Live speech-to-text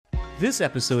This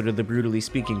episode of the Brutally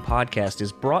Speaking podcast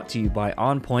is brought to you by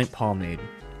On Point Pomade.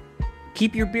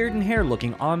 Keep your beard and hair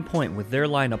looking on point with their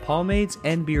line of pomades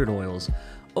and beard oils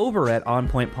over at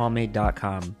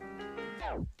onpointpomade.com.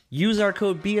 Use our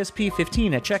code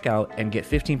BSP15 at checkout and get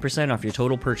 15% off your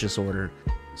total purchase order.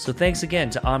 So thanks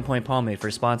again to On Point Pomade for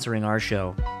sponsoring our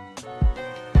show.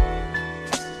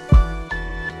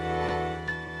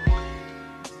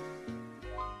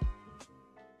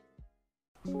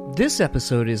 This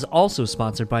episode is also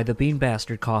sponsored by the Bean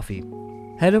Bastard Coffee.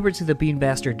 Head over to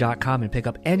thebeanbastard.com and pick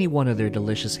up any one of their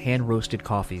delicious hand-roasted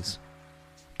coffees.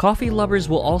 Coffee lovers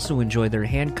will also enjoy their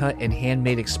hand-cut and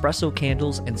handmade espresso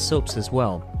candles and soaps as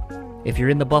well. If you're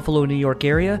in the Buffalo, New York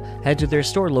area, head to their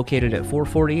store located at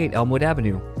 448 Elmwood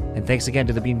Avenue. And thanks again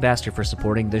to the Bean Bastard for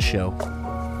supporting this show.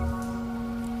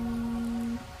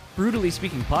 Brutally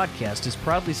Speaking Podcast is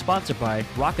proudly sponsored by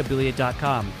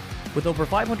Rockabilia.com. With over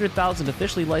 500,000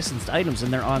 officially licensed items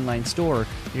in their online store,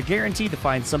 you're guaranteed to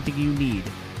find something you need.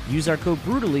 Use our code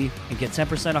BRUTALLY and get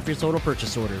 10% off your total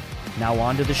purchase order. Now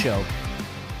on to the show.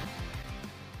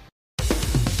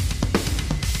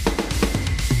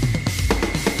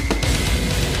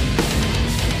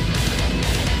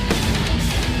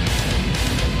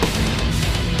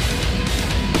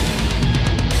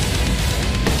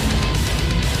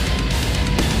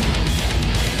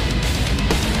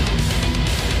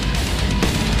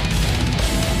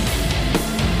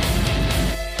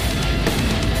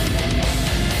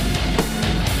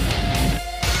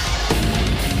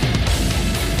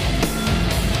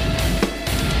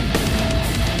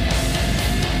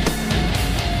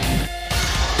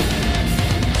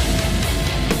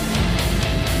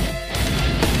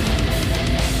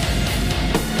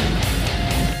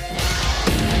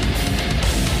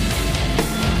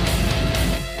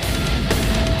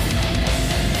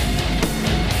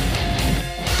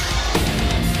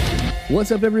 What's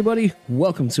up, everybody?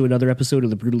 Welcome to another episode of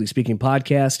the Brutally Speaking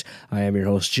Podcast. I am your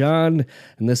host, John,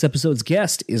 and this episode's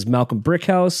guest is Malcolm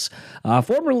Brickhouse.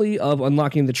 Formerly of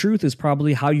Unlocking the Truth is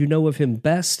probably how you know of him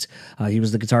best. He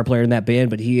was the guitar player in that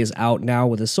band, but he is out now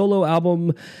with a solo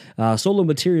album, solo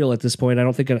material at this point. I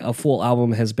don't think a full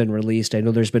album has been released. I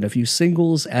know there's been a few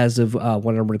singles as of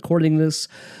when I'm recording this.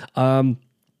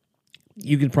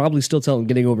 You can probably still tell I'm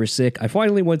getting over sick. I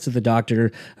finally went to the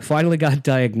doctor. I finally got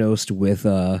diagnosed with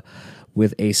a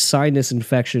sinus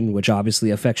infection, which obviously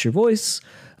affects your voice.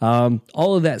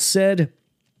 All of that said,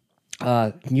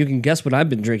 you can guess what I've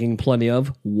been drinking plenty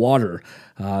of: water.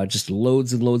 Just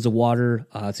loads and loads of water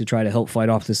to try to help fight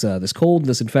off this cold,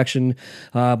 this infection.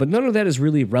 But none of that is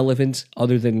really relevant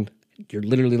other than you're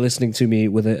literally listening to me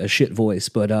with a shit voice.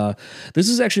 But this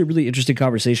is actually a really interesting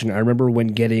conversation. I remember when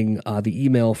getting the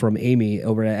email from Amy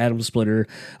over at Atom Splitter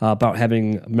about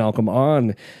having Malcolm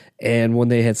on. And when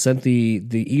they had sent the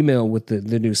email with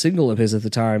the new single of his at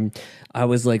the time, I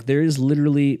was like, there is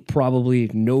literally probably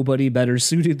nobody better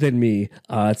suited than me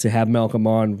to have Malcolm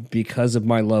on because of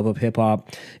my love of hip-hop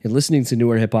and listening to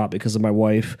newer hip-hop because of my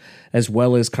wife, as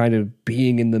well as kind of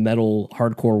being in the metal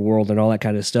hardcore world and all that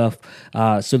kind of stuff.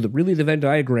 So the Venn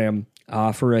diagram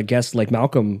for a guest like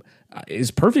Malcolm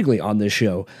is perfectly on this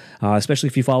show, especially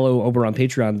if you follow over on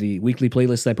Patreon, the weekly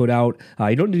playlists I put out.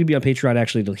 You don't need to be on Patreon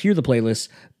actually to hear the playlist,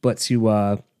 but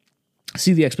to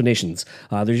see the explanations.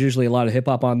 There's usually a lot of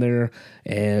hip-hop on there,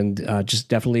 and just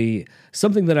definitely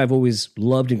something that I've always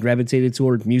loved and gravitated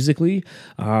toward musically.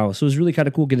 So it was really kind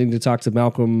of cool getting to talk to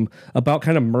Malcolm about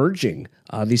kind of merging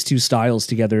these two styles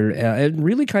together and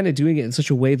really kind of doing it in such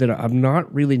a way that I'm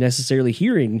not really necessarily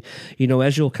hearing,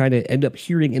 as you'll kind of end up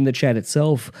hearing in the chat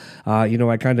itself.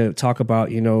 I kind of talk about,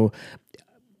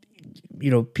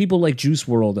 people like Juice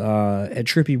WRLD and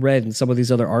Trippie Redd and some of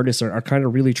these other artists are kind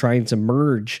of really trying to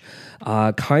merge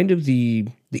kind of the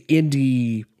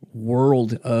indie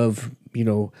world of,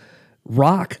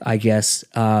 rock, I guess,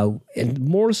 and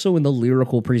more so in the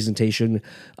lyrical presentation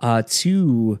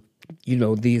to,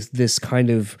 this kind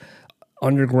of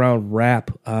underground rap.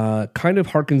 Kind of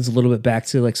harkens a little bit back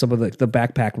to like some of the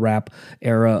backpack rap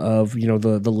era of,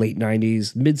 the late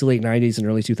 90s, mid to late 90s and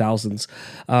early 2000s.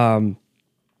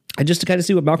 And just to kind of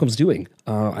see what Malcolm's doing.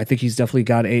 I think he's definitely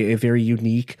got a very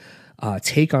unique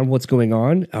take on what's going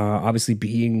on. Obviously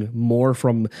being more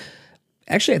from...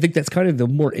 Actually, I think that's kind of the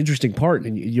more interesting part,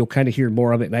 and you'll kind of hear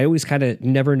more of it. And I always kind of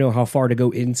never know how far to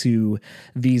go into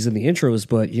these in the intros,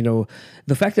 but,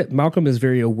 the fact that Malcolm is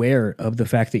very aware of the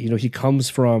fact that, he comes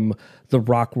from the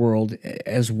rock world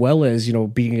as well as,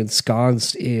 being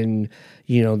ensconced in,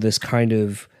 this kind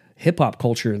of hip-hop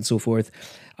culture and so forth.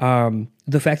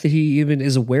 The fact that he even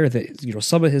is aware that,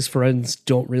 some of his friends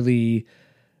don't really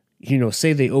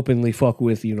say they openly fuck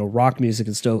with, rock music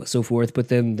and so forth, but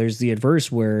then there's the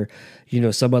adverse where,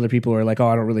 some other people are like, oh,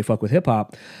 I don't really fuck with hip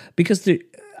hop, because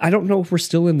I don't know if we're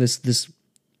still in this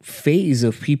phase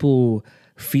of people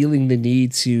feeling the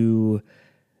need to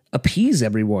appease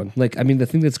everyone. Like, I mean, the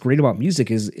thing that's great about music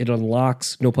is it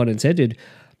unlocks, no pun intended,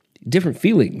 different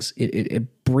feelings.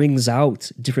 It brings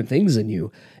out different things in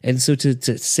you. And so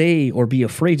to say, or be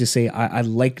afraid to say, I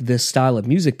like this style of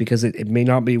music because it may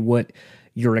not be what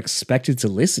you're expected to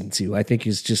listen to, I think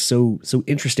is just so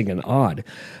interesting and odd.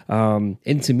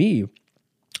 And to me,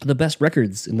 the best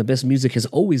records and the best music has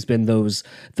always been those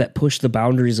that push the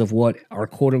boundaries of what are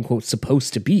quote unquote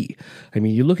supposed to be. I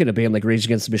mean, you look at a band like Rage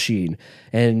Against the Machine,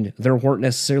 and there weren't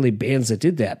necessarily bands that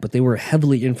did that, but they were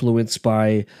heavily influenced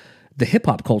by the hip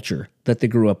hop culture that they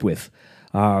grew up with.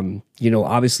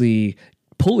 Obviously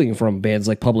pulling from bands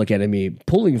like Public Enemy,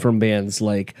 pulling from bands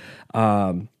like,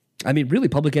 really,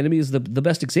 Public Enemy is the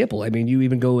best example. I mean, you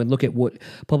even go and look at what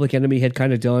Public Enemy had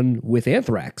kind of done with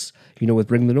Anthrax, with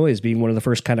Bring the Noise being one of the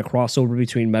first kind of crossover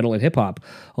between metal and hip hop.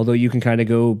 Although you can kind of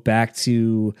go back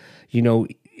to,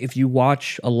 if you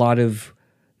watch a lot of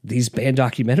these band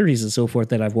documentaries and so forth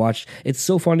that I've watched, it's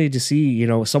so funny to see,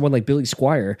 someone like Billy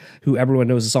Squier, who everyone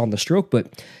knows is on The Stroke,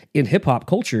 but in hip hop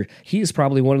culture, he is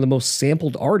probably one of the most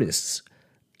sampled artists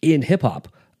in hip hop.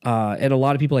 And a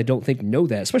lot of people I don't think know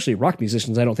that, especially rock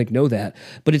musicians I don't think know that.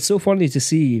 But it's so funny to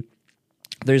see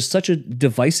there's such a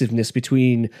divisiveness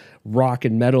between rock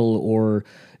and metal, or,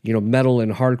 metal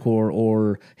and hardcore,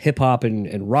 or hip hop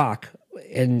and rock.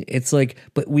 And it's like,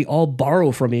 but we all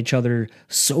borrow from each other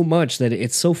so much that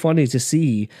it's so funny to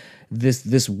see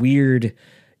this weird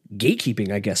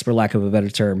gatekeeping, I guess, for lack of a better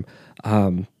term.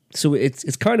 So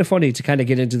it's kind of funny to kind of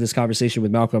get into this conversation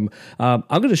with Malcolm. I'm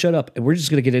going to shut up and we're just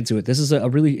going to get into it. This is a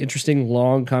really interesting,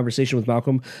 long conversation with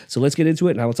Malcolm. So let's get into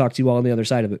it, and I will talk to you all on the other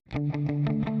side of it.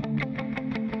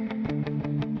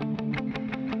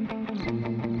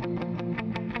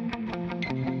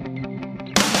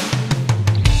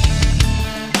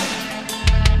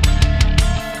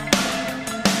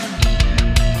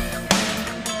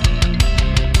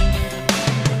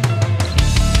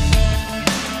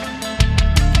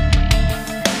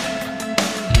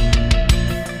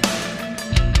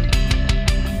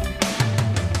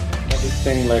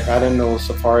 Like, I didn't know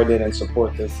Safari didn't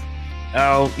support this.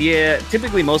 Oh, yeah.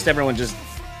 Typically, most everyone just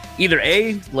either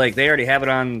like they already have it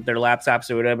on their laptops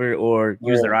or whatever, or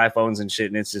use their iPhones and shit,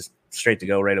 and it's just straight to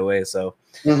go right away. So,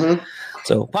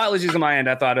 So apologies on my end.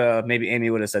 I thought maybe Amy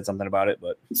would have said something about it,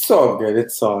 but it's all good.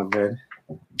 It's all good.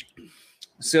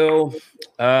 So,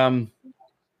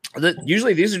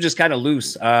 usually these are just kind of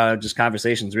loose, just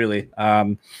conversations, really.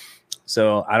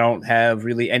 So I don't have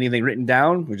really anything written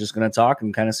down. We're just going to talk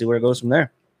and kind of see where it goes from there.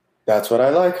 That's what I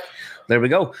like. There we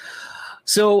go.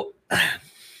 So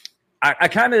I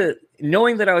kind of,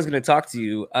 knowing that I was going to talk to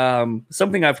you,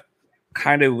 something I've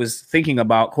kind of was thinking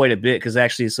about quite a bit, because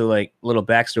actually, so like little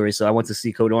backstory. So I went to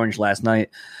see Code Orange last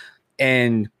night,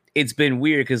 and it's been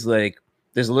weird because like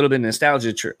there's a little bit of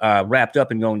nostalgia wrapped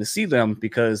up in going to see them,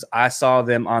 because I saw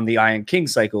them on the Iron King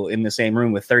cycle in the same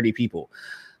room with 30 people.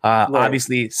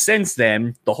 Obviously, since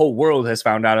then, the whole world has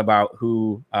found out about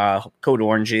who Code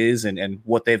Orange is and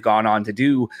what they've gone on to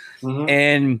do.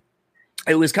 And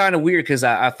it was kind of weird because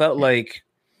I felt like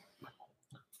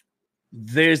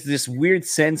there's this weird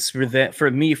sense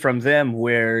for me from them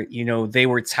where, they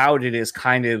were touted as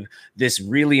kind of this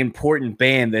really important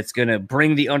band that's going to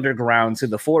bring the underground to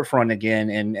the forefront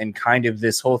again, and kind of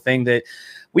this whole thing that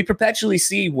we perpetually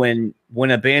see when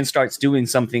a band starts doing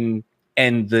something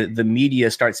and the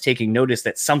media starts taking notice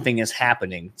that something is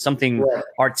happening, something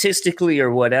artistically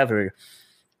or whatever.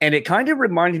 And it kind of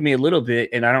reminded me a little bit,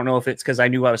 and I don't know if it's because I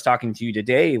knew I was talking to you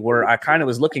today, where I kind of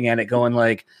was looking at it going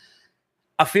like,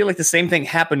 I feel like the same thing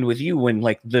happened with you when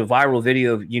like the viral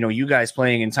video of, you guys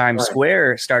playing in Times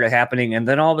Square started happening. And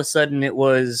then all of a sudden it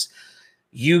was,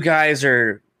 you guys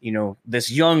are,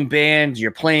 this young band, you're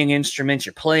playing instruments,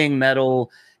 you're playing metal,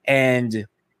 and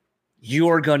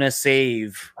you're going to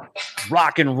save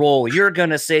rock and roll. You're going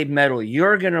to save metal.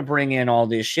 You're going to bring in all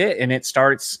this shit. And it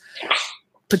starts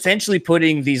potentially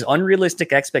putting these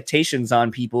unrealistic expectations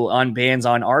on people, on bands,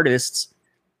 on artists.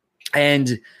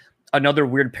 And another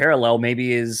weird parallel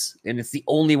maybe is, and it's the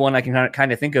only one I can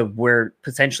kind of think of where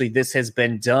potentially this has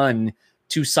been done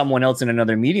to someone else in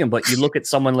another medium. But you look at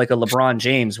someone like a LeBron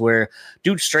James, where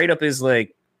dude straight up is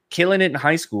like killing it in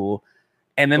high school.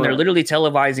 And then they're literally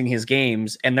televising his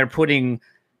games, and they're putting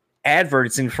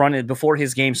adverts in front of before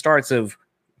his game starts of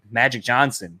Magic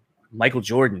Johnson, Michael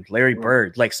Jordan, Larry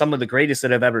Bird, like some of the greatest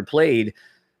that have ever played.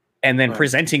 and then Right.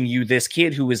 presenting you this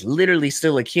kid who is literally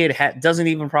still a kid, doesn't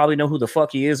even probably know who the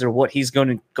fuck he is or what he's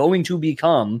going to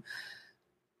become.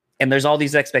 And there's all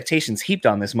these expectations heaped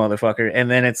on this motherfucker. And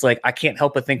then it's like, I can't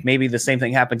help but think maybe the same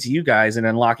thing happened to you guys in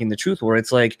Unlocking the Truth, where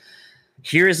it's like,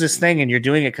 here is this thing and you're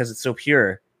doing it because it's so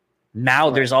pure. Now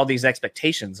Right. there's all these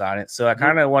expectations on it. So I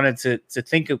kind of wanted to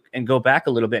think and go back a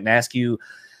little bit and ask you,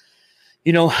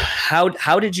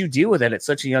 how did you deal with it at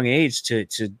such a young age to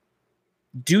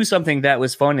do something that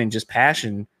was fun and just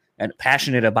passionate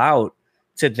about,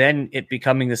 to then it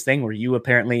becoming this thing where you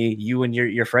and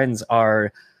your friends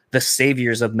are the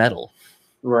saviors of metal?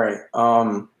 Right.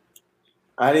 I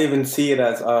didn't even see it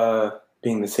as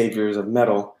being the saviors of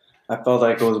metal. I felt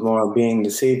like it was more being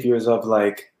the saviors of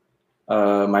like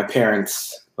my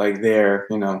parents, like their,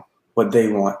 what they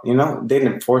want. They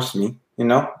didn't force me.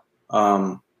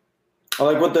 Or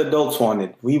like what the adults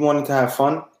wanted. We wanted to have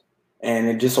fun, and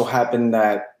it just so happened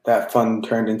that that fun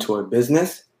turned into a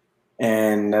business,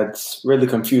 and that's really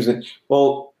confusing.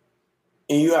 Well,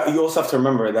 and you also have to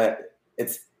remember that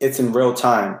it's in real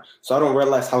time, so I don't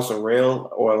realize how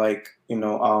surreal or like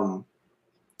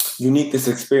unique this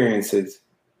experience is.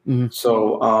 Mm-hmm.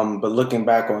 So, but looking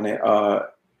back on it,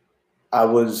 I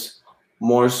was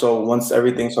more so once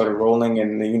everything started rolling,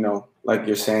 and like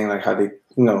you're saying, like how they,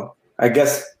 I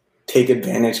guess take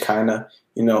advantage, kind of,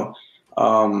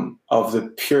 of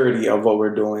the purity of what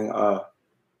we're doing.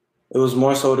 It was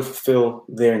more so to fulfill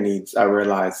their needs. I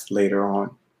realized later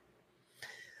on,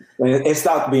 and it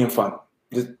stopped being fun.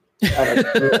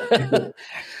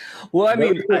 Well, I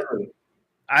mean,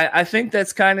 I think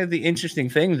that's kind of the interesting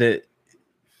thing that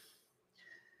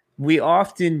we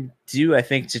often do, I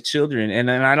think, to children. And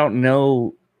I don't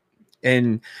know.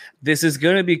 And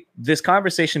this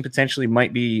conversation potentially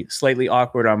might be slightly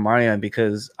awkward on my end,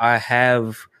 because I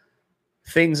have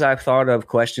things I've thought of,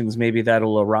 questions maybe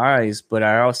that'll arise, but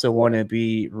I also want to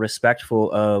be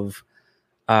respectful of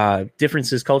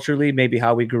differences culturally, maybe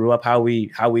how we grew up, how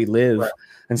we live, right,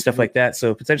 and stuff like that.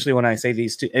 So potentially when I say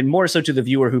these two, and more so to the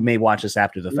viewer who may watch this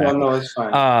after the fact. No, it's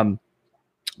fine.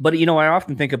 But I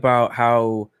often think about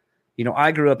how,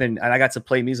 I grew up and I got to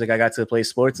play music, I got to play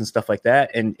sports and stuff like that,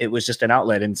 and it was just an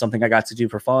outlet and something I got to do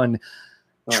for fun.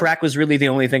 Right. Track was really the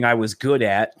only thing I was good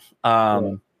at.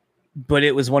 Right. But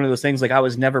it was one of those things, like I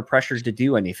was never pressured to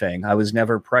do anything. I was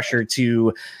never pressured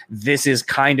to, this is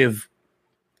kind of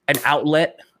an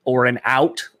outlet or an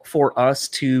out for us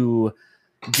to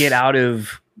get out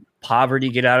of poverty,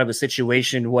 get out of a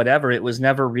situation, whatever. It was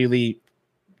never really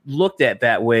looked at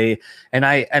that way. And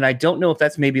I don't know if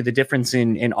that's maybe the difference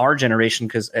in our generation,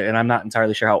 and I'm not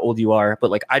entirely sure how old you are,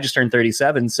 but like I just turned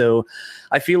 37. So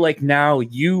I feel like now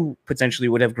you potentially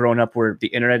would have grown up where the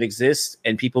internet exists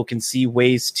and people can see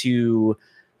ways to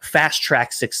fast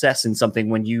track success in something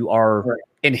when you are right,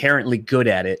 inherently good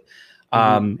at it.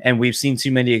 Mm-hmm. And we've seen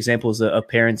too many examples of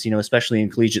parents, especially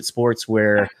in collegiate sports,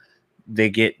 where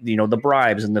they get, the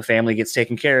bribes and the family gets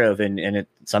taken care of. And it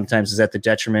sometimes is at the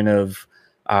detriment of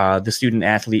the student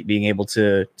athlete being able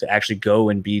to actually go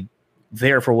and be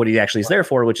there for what he actually is there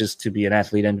for, which is to be an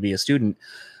athlete and to be a student.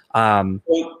 I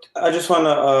just want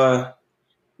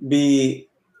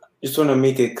to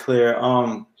make it clear.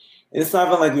 It's not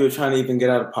even like we were trying to even get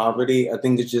out of poverty. I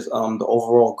think it's just the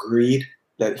overall greed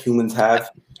that humans have.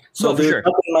 So there's sure,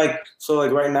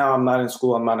 nothing right now I'm not in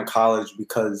school, I'm not in college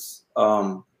because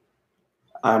I'm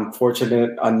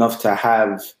fortunate enough to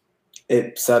have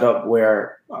it set up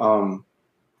where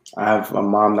I have a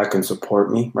mom that can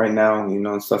support me right now,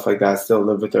 and stuff like that. I still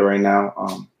live with her right now.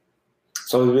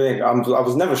 So really, I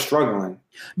was never struggling.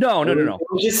 No. It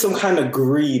was just some kind of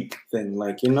greed thing,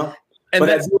 And but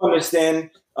I do understand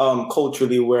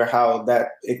culturally how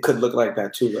it could look like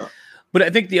that too, though. But I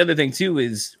think the other thing too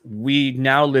is we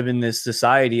now live in this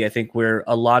society, I think, where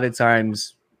a lot of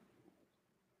times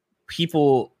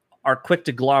people are quick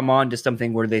to glom on to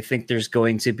something where they think there's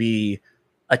going to be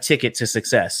a ticket to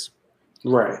success.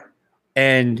 Right.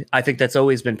 And I think that's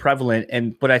always been prevalent.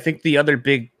 But I think the other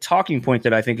big talking point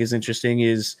that I think is interesting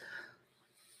is,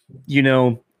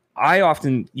 I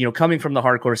often, coming from the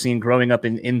hardcore scene, growing up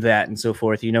in that and so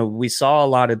forth, we saw a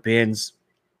lot of bands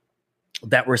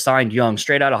that were signed young,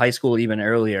 straight out of high school, even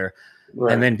earlier.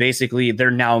 Right. And then basically they're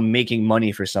now making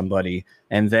money for somebody.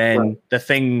 And then right,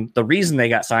 the reason they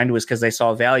got signed was because they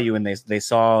saw value and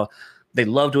they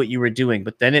loved what you were doing.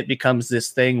 But then it becomes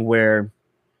this thing where,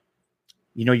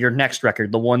 your next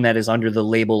record, the one that is under the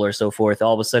label or so forth,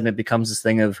 all of a sudden it becomes this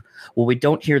thing of, well, we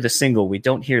don't hear the single, we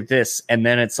don't hear this. And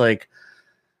then it's like,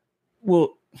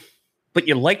 well, but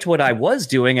you liked what I was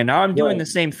doing and now I'm doing the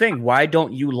same thing. Why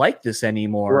don't you like this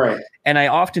anymore? Right. And I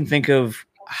often think of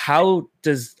how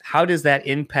does that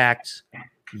impact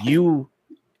you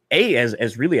A,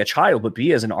 as really a child, but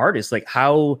B, as an artist, like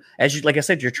how, as you, like I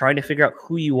said, you're trying to figure out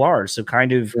who you are. So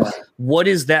kind of what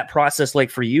is that process like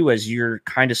for you as you're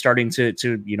kind of starting to,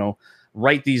 you know,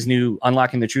 write these new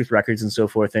Unlocking the Truth records and so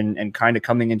forth, and kind of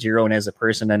coming into your own as a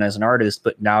person and as an artist,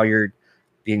 but now you're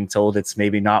being told it's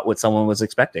maybe not what someone was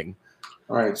expecting.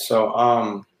 All right.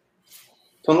 So,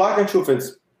 Unlocking Truth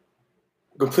is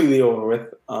completely over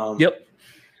with. Yep.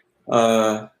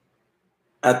 I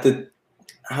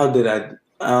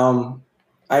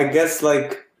guess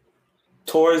like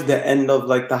towards the end of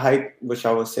like the hype, which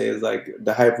I would say is like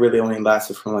the hype really only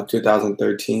lasted from like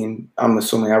 2013. I'm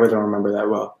assuming, I really don't remember that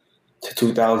well, to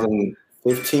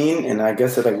 2015, and I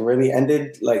guess it like really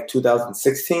ended like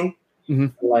 2016.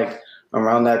 Like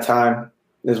around that time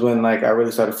is when like I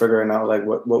really started figuring out like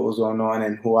what was going on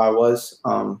and who I was.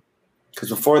 Because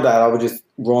before that I was just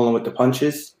rolling with the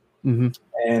punches, and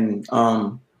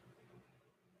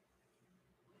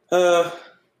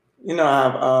you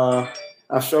know,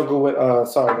 I struggle with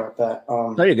sorry about that.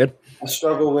 No, you're good. I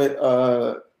struggle with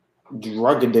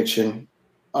drug addiction,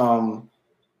 and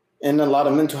a lot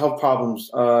of mental health problems,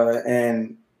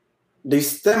 and they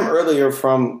stem earlier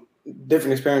from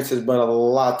different experiences, but a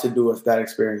lot to do with that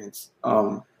experience.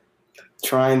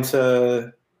 Trying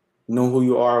to know who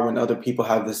you are when other people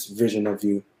have this vision of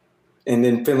you, and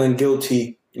then feeling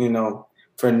guilty, you know,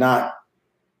 for not.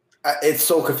 It's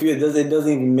so confusing. It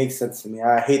doesn't even make sense to me.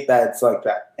 I hate that it's like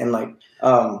that. And like,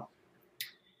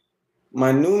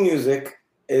 my new music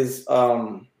is, first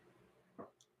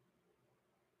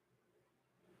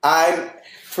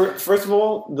of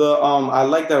all, I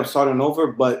like that I'm starting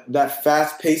over, but that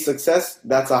fast-paced success,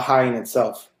 that's a high in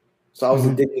itself. So I was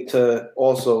addicted to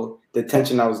also the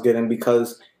attention I was getting,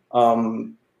 because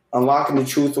Unlocking the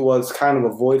Truth was kind of a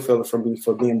void filler for me,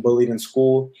 for being bullied in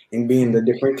school and being the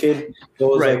different kid. So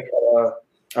it was like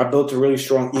I built a really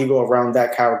strong ego around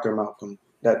that character, Malcolm,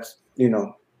 that's, you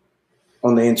know,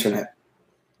 on the internet.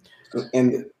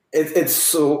 And it's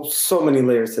so many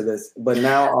layers to this. But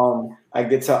now I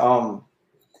get to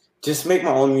just make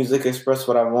my own music, express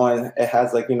what I want. It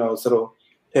has like, you know, sort of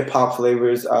hip hop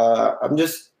flavors. I'm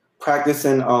just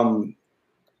practicing.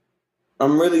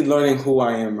 I'm really learning who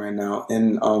I am right now,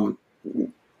 and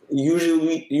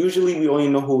usually we only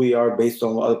know who we are based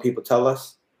on what other people tell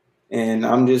us, and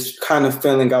I'm just kind of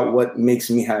filling out what makes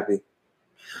me happy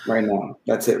right now.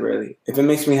 That's it, really. If it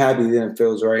makes me happy, then it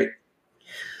feels right.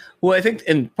 Well, I think,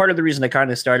 and part of the reason I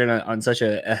kind of started on such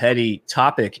a heady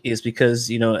topic is because,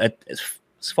 you know,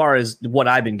 as far as what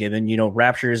I've been given, you know,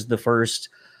 Rapture is the first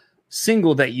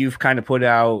single that you've kind of put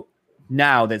out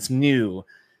now that's new.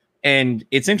 And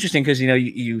it's interesting because, you know,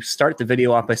 you start the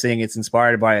video off by saying it's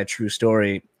inspired by a true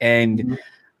story. And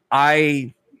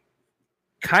I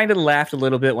kind of laughed a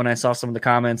little bit when I saw some of the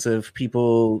comments of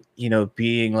people, you know,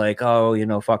 being like, oh, you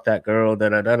know, fuck that girl, da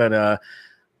da da da da.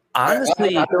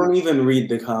 Honestly, I don't even read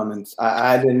the comments.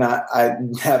 I did not. I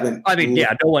haven't. I mean,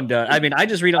 yeah, no one does. I mean, I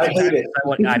just read them.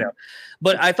 I know.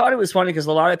 But I thought it was funny because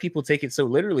a lot of people take it so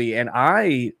literally. And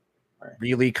I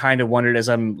really kind of wondered, as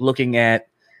I'm looking at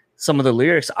some of the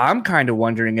lyrics, I'm kind of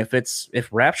wondering if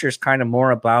Rapture is kind of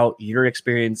more about your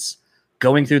experience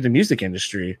going through the music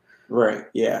industry. Right.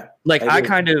 Yeah. Like I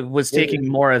kind of was taking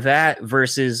more of that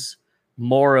versus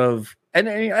more of, and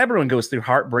everyone goes through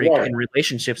heartbreak and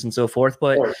relationships and so forth.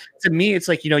 But to me, it's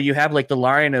like, you know, you have like the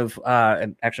line of,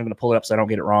 and actually I'm going to pull it up so I don't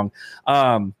get it wrong.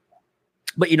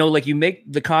 But, you know, like you make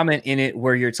the comment in it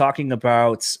where you're talking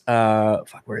about,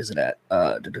 where is it at?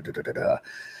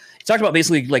 You talked about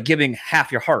basically like giving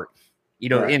half your heart, you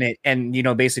know, in it. And, you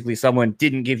know, basically someone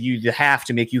didn't give you the half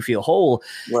to make you feel whole.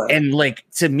 And like,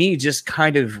 to me, just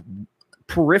kind of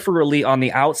peripherally on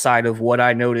the outside of what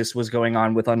I noticed was going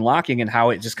on with Unlocking and how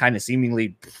it just kind of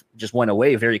seemingly just went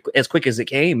away as quick as it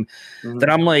came, that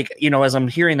I'm like, you know, as I'm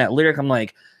hearing that lyric, I'm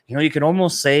like, you know, you can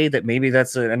almost say that maybe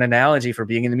that's an analogy for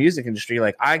being in the music industry.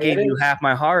 Like I gave you half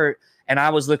my heart, and I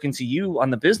was looking to you on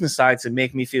the business side to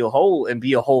make me feel whole and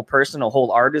be a whole person, a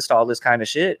whole artist, all this kind of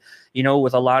shit, you know,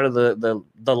 with a lot of the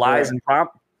lies and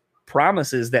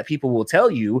promises that people will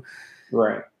tell you.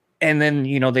 Right. And then,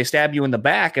 you know, they stab you in the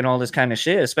back and all this kind of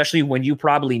shit, especially when you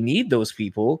probably need those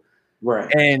people.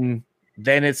 Right. And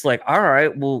then it's like, all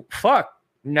right, well, fuck,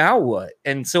 now what?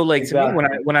 And so like, to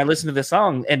me, when I listen to this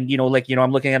song and, you know, like, you know,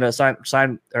 I'm looking at a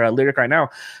sign or a lyric right now,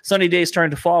 sunny days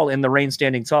turn to fall in the rain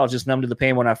standing tall, just numb to the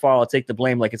pain when I fall, I'll take the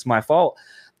blame like it's my fault.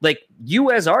 Like you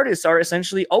as artists are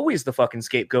essentially always the fucking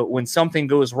scapegoat when something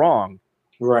goes wrong.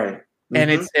 Right.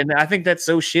 And and I think that's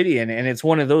so shitty. And it's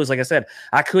one of those, like I said,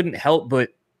 I couldn't help but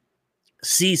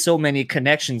see so many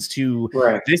connections to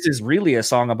this is really a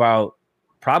song about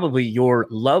probably your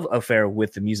love affair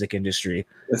with the music industry.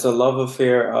 It's a love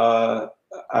affair.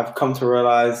 I've come to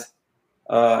realize,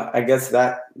 I guess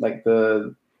that like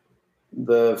the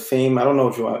fame. I don't know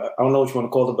what you want to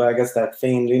call it, but I guess that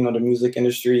fame, the music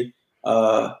industry.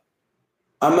 I'm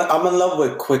in love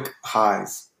with quick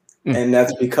highs, and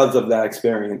that's because of that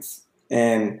experience.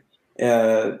 And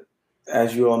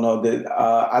as you all know, that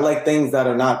I like things that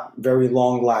are not very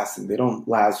long lasting. They don't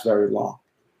last very long,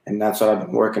 and that's what I've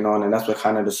been working on, and that's what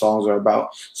kind of the songs are about.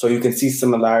 So you can see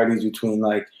similarities between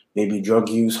like maybe drug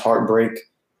use, heartbreak,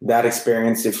 that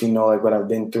experience, if you know like what I've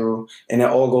been through, and it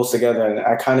all goes together. And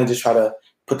I kind of just try to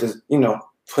put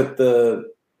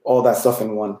all that stuff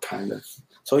in one kind of.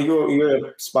 So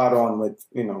you're spot on with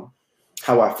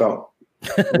how I felt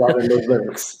writing those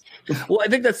lyrics. Well, I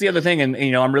think that's the other thing. And,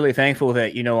 I'm really thankful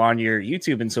that, on your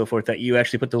YouTube and so forth, that you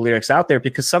actually put the lyrics out there,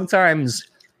 because sometimes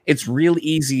it's real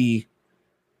easy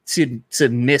to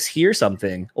mishear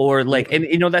something, or like,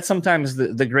 and, that's sometimes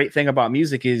the great thing about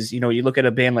music is, you look at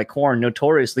a band like Korn,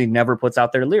 notoriously never puts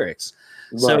out their lyrics.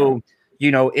 Right. So,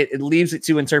 it leaves it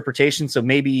to interpretation. So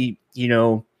maybe,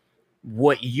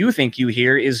 what you think you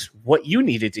hear is what you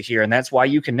needed to hear, and that's why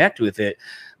you connect with it.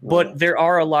 But there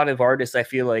are a lot of artists, I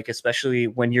feel like, especially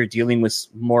when you're dealing with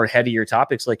more headier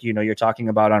topics, like, you're talking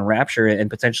about on Rapture and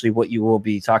potentially what you will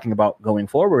be talking about going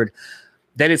forward,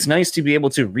 that it's nice to be able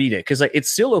to read it, because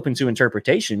it's still open to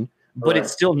interpretation, but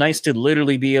it's still nice to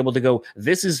literally be able to go,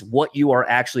 this is what you are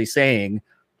actually saying.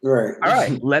 Right. All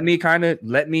right. let me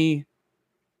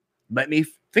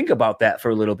think about that for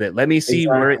a little bit. Let me see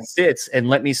where it sits, and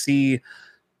let me see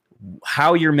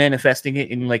how you're manifesting it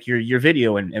in like your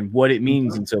video and what it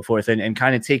means and so forth, and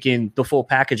kind of take in the full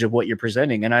package of what you're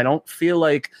presenting. And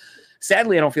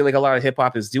sadly, I don't feel like a lot of hip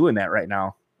hop is doing that right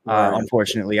now.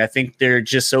 Unfortunately, I think they're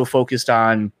just so focused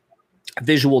on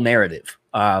visual narrative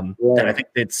that I think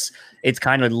it's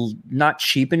kind of not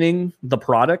cheapening the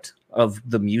product of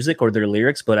the music or their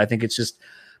lyrics, but I think it's just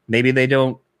maybe they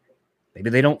don't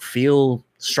feel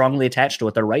strongly attached to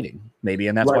what they're writing, maybe,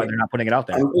 and that's why they're not putting it out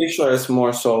there. I'm pretty sure it's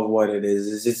more so what it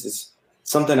is. It's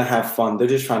something to have fun. They're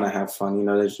just trying to have fun,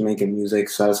 they're just making music.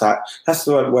 So that's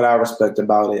what I respect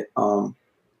about it.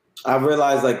 I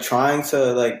realized like trying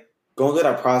to like go through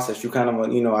that process, you kind of,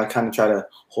 I kind of try to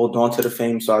hold on to the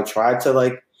fame. So I tried to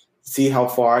like see how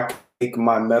far I can take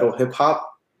my metal hip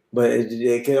hop, but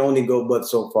it can only go but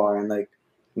so far. And like,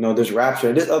 there's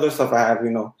Rapture, there's other stuff I have,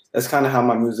 that's kind of how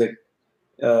my music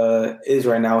is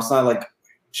right now. It's not like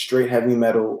straight heavy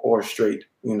metal or straight,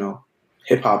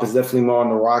 hip hop. It's definitely more on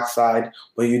the rock side,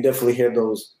 but you definitely hear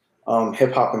those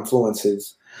hip hop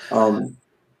influences.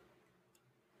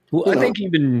 Well,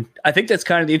 I think that's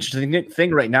kind of the interesting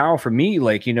thing right now for me,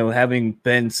 like, having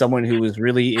been someone who was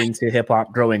really into hip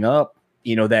hop growing up,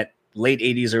 that late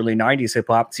 80s, early 90s hip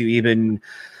hop to even,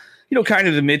 kind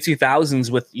of the mid 2000s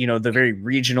with, the very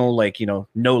regional, like,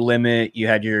 No Limit, you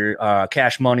had your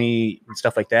Cash Money and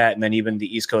stuff like that. And then even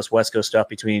the East Coast, West Coast stuff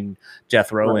between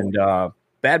Death Row and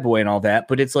Bad Boy and all that.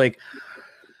 But it's like,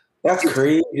 that's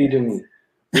crazy to me,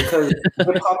 because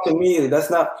hip hop to me,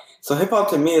 hip hop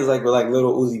to me is like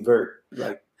Little Uzi Vert.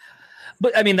 Like,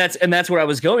 but I mean, that's where I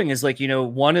was going is like,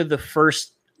 one of the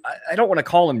first, I don't want to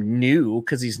call him new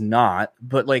because he's not,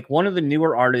 but like one of the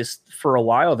newer artists for a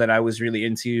while that I was really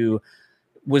into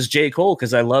was J. Cole,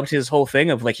 because I loved his whole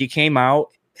thing of like, he came out,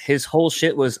 his whole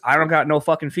shit was, I don't got no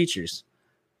fucking features.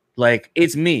 Like,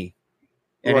 it's me.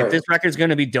 And if this record's going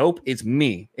to be dope, it's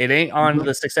me. It ain't on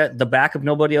the back of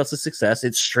nobody else's success.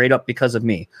 It's straight up because of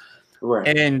me. Right.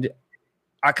 And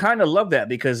I kind of love that,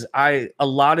 because a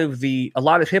lot of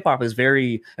hip hop is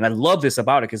very, and I love this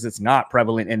about it because it's not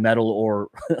prevalent in metal or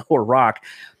rock,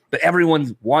 but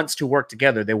everyone wants to work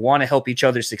together. They want to help each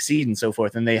other succeed and so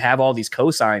forth. And they have all these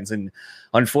cosigns. And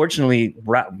unfortunately,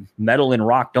 metal and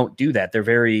rock don't do that. They're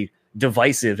very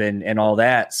divisive and all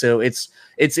that. So it's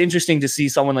interesting to see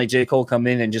someone like J. Cole come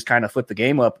in and just kind of flip the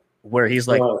game up, where he's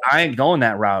like, I ain't going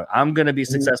that route. I'm going to be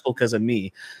successful because of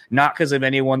me, not because of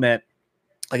anyone that,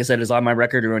 like I said, is on my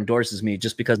record or endorses me,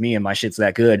 just because me and my shit's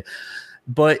that good.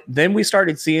 But then we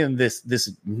started seeing this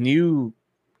new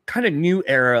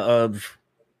era of,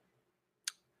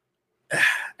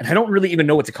 and I don't really even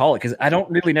know what to call it, because I don't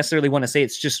really necessarily want to say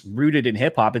it's just rooted in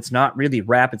hip hop. It's not really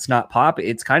rap. It's not pop.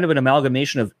 It's kind of an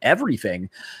amalgamation of everything.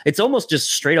 It's almost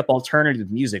just straight up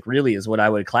alternative music, really, is what I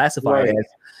would classify it as.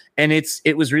 And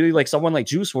it was really like someone like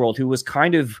Juice WRLD, who was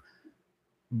kind of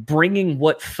bringing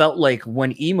what felt like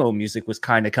when emo music was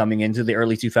kind of coming into the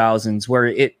early 2000s, where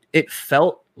it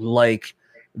felt like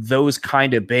those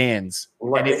kind of bands.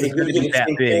 Right. And it was going to be that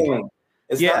big. Feeling.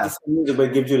 It's not the same music, but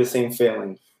it gives you the same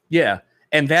feeling. Yeah.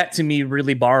 And that to me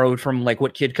really borrowed from like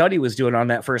what Kid Cudi was doing on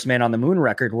that first Man on the Moon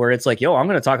record, where it's like, yo, I'm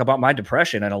going to talk about my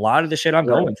depression and a lot of the shit I'm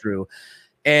going through.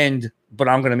 But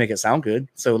I'm going to make it sound good.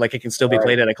 So like it can still be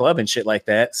played at a club and shit like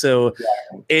that. So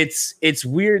it's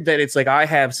weird that it's like, I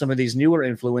have some of these newer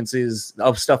influences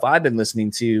of stuff I've been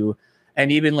listening to.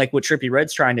 And even like what Trippie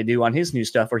Redd's trying to do on his new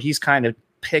stuff, where he's kind of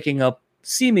picking up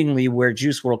seemingly where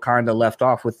Juice WRLD kind of left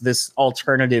off with this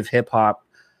alternative hip hop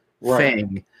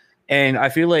thing. And I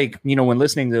feel like, you know, when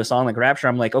listening to a song like Rapture,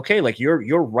 I'm like, okay, like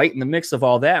you're right in the mix of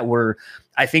all that, where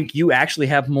I think you actually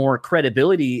have more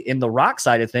credibility in the rock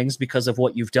side of things because of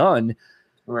what you've done.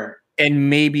 Right. And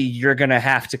maybe you're going to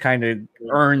have to kind of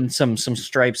earn some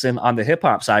stripes on the hip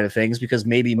hop side of things, because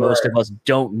maybe most of us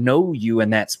don't know you in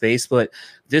that space, but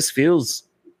this feels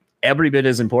every bit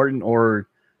as important or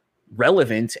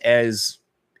relevant as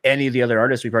any of the other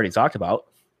artists we've already talked about.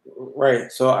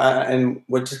 Right. So and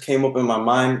what just came up in my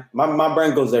mind, my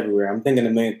brain goes everywhere. I'm thinking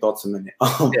a million thoughts a minute.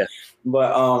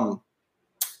 But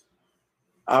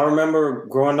I remember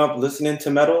growing up listening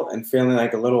to metal and feeling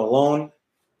like a little alone.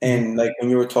 And like when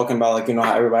you were talking about like, you know,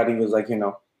 how everybody was like, you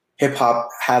know, hip hop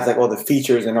has like all the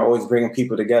features and they're always bringing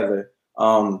people together.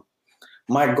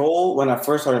 My goal when I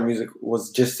first started music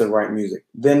was just to write music.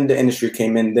 Then the industry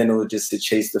came in, then it was just to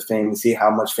chase the fame and see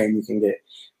how much fame you can get.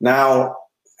 Now,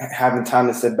 having time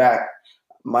to sit back,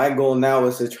 my goal now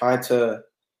is to try to,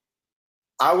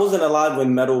 I wasn't alive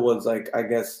when metal was like, I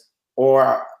guess,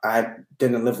 or I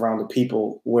didn't live around the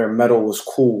people where metal was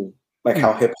cool, like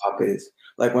how hip hop is.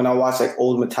 Like when I watch like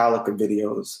old Metallica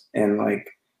videos and like,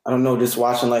 I don't know, just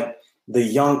watching like the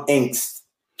young angst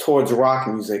towards rock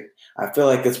music, I feel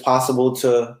like it's possible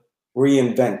to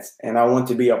reinvent. And I want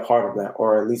to be a part of that,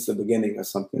 or at least the beginning of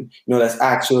something, you know, that's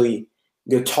actually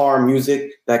guitar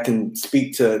music that can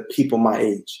speak to people my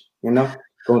age, you know,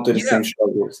 going through the same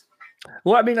struggles.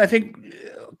 Well, I mean, I think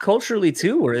culturally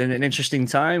too, we're in an interesting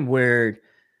time where,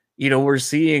 you know, we're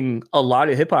seeing a lot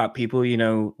of hip hop people, you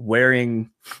know, wearing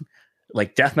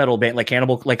like death metal band, like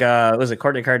Cannibal, like was it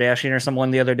Kourtney Kardashian or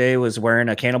someone the other day was wearing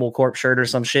a Cannibal Corpse shirt or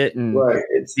some shit, and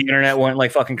the internet went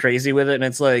like fucking crazy with it. And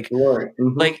it's like,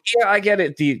 like, yeah, I get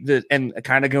it. The and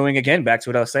kind of going again back to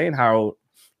what I was saying, how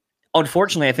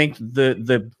unfortunately I think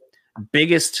the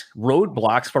biggest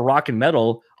roadblocks for rock and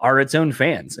metal are its own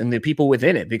fans and the people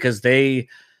within it, because they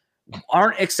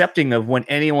aren't accepting of when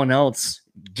anyone else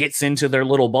gets into their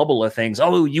little bubble of things.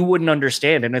 Oh, you wouldn't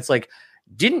understand. And it's like,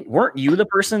 weren't you the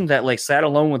person that like sat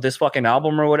alone with this fucking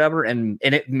album or whatever, and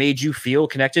it made you feel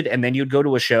connected? And then you'd go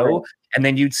to a show and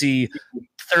then you'd see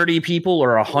 30 people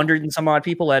or 100 and some odd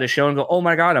people at a show and go, oh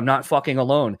my God, I'm not fucking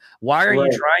alone. Why are you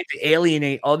trying to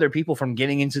alienate other people from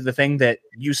getting into the thing that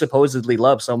you supposedly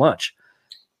love so much?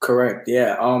 Correct.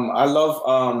 Yeah. I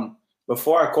love,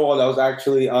 before I called, I was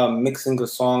actually mixing a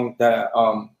song that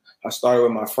I started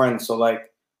with my friends. So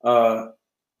like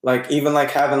even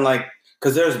like having like,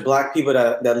 because there's black people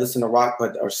that listen to rock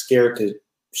but are scared to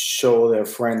show their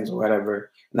friends or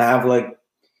whatever. And I have like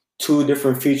 2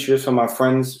 different features from my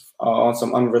friends on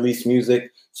some unreleased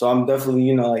music. So I'm definitely,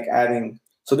 you know, like adding.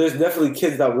 So there's definitely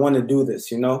kids that want to do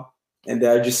this, you know, and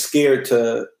they're just scared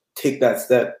to take that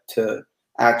step to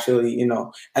actually, you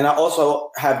know. And I also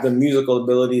have the musical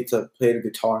ability to play the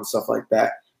guitar and stuff like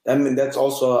that. I mean, that's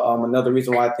also another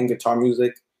reason why I think guitar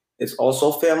music is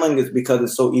also failing, is because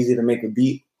it's so easy to make a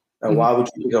beat. Like, why would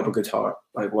you pick up a guitar?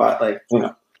 Like, why? Like, you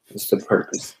know, it's the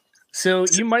purpose. So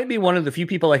you might be one of the few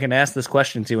people I can ask this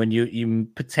question to, and you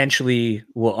potentially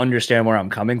will understand where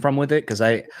I'm coming from with it. Because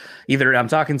I'm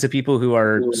talking to people who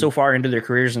are so far into their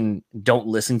careers and don't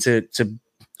listen to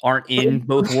aren't in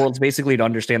both worlds basically to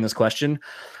understand this question.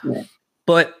 Yeah.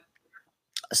 But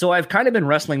so I've kind of been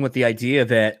wrestling with the idea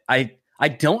that I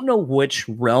don't know which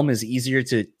realm is easier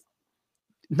to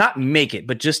not make it,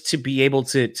 but just to be able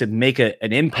to make an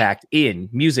impact in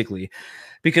musically,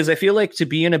 because I feel like to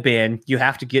be in a band, you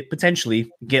have to potentially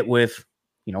get with,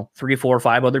 you know, 3, 4,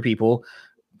 5 other people,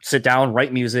 sit down,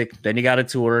 write music. Then you got to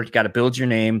tour, you got to build your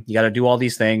name. You got to do all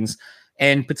these things.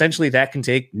 And potentially that can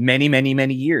take many, many,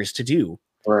 many years to do.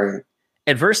 Right.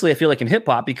 Adversely, I feel like in hip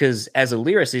hop, because as a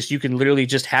lyricist, you can literally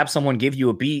just have someone give you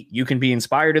a beat. You can be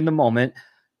inspired in the moment.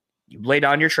 You lay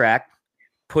down your track,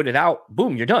 put it out,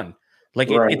 boom, you're done. Like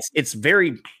it's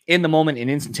very in the moment and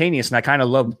instantaneous. And I kind of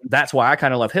love, that's why I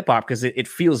kind of love hip hop, because it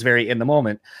feels very in the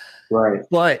moment. Right.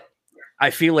 But I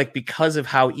feel like because of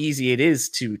how easy it is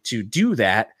to do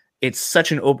that, it's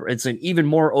an even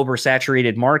more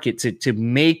oversaturated market to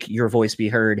make your voice be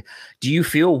heard. Do you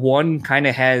feel one kind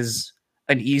of has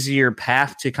an easier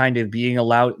path to kind of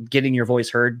getting your voice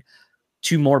heard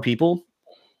to more people?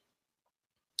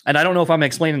 and I don't know if I'm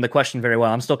explaining the question very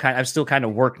well. I've still kind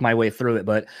of worked my way through it,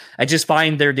 but I just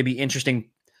find there to be interesting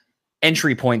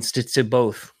entry points to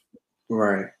both.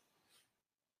 Right.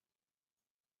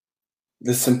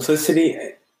 The simplicity,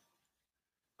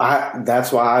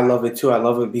 that's why I love it too. I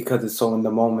love it because it's so in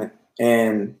the moment.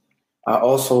 And I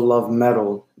also love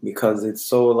metal because it's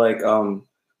so like or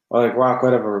like rock,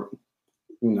 whatever,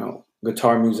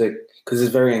 guitar music, because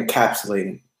it's very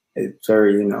encapsulating. It's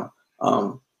very,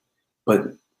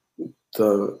 but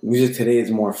the music today is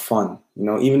more fun.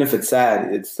 Even if it's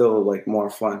sad, it's still like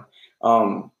more fun.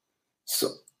 So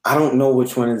I don't know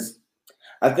which one is.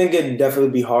 I think it'd definitely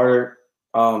be harder.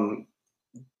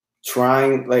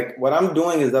 Trying, like, what I'm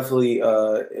doing is definitely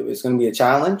it's going to be a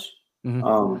challenge.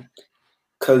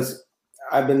 Because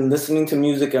I've been listening to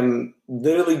music and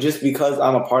literally just because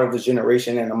I'm a part of this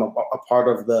generation and I'm a part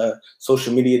of the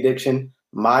social media addiction,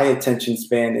 my attention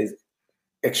span is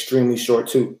extremely short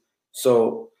too.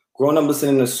 So growing up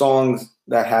listening to songs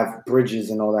that have bridges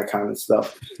and all that kind of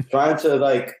stuff, trying to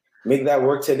like make that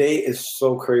work today is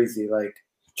so crazy. Like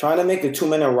trying to make a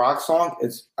 2-minute rock song,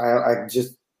 I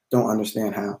just don't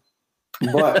understand how.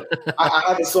 But I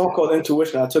had a song called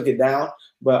Intuition. I took it down,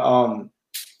 but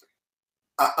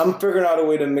I'm figuring out a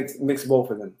way to mix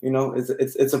both of them.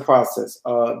 It's a process.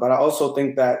 But I also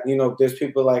think that there's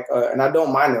people like, and I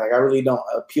don't mind it. Like I really don't.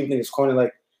 People think it's corny,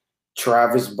 like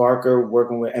Travis Barker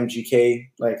working with MGK.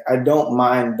 Like I don't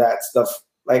mind that stuff.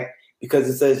 Like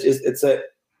because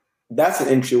that's an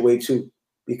entryway too,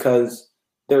 because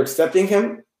they're accepting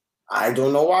him. I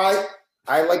don't know why.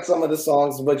 I like some of the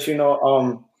songs, but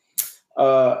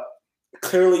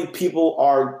clearly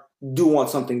people do want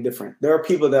something different. There are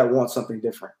people that want something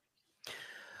different.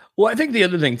 Well, I think the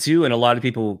other thing too, and a lot of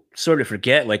people sort of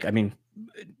forget, like, I mean,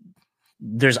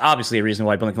 there's obviously a reason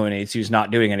why Blink-182 is not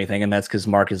doing anything, and that's because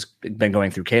Mark has been going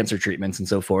through cancer treatments and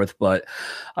so forth. But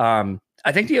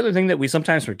I think the other thing that we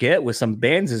sometimes forget with some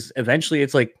bands is eventually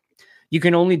it's like you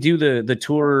can only do the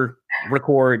tour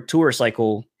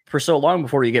cycle for so long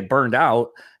before you get burned out,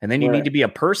 and then you need to be a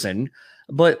person.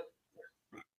 But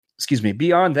excuse me,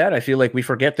 beyond that, I feel like we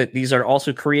forget that these are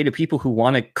also creative people who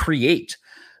want to create.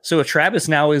 So if Travis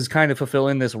now is kind of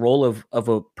fulfilling this role of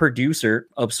a producer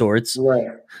of sorts,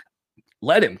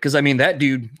 let him. Because I mean, that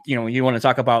dude, you want to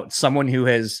talk about someone who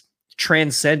has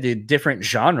transcended different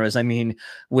genres. I mean,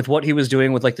 with what he was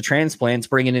doing with like the Transplants,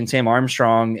 bringing in Tim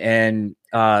Armstrong and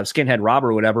Skinhead Rob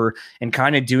or whatever, and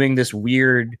kind of doing this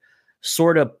weird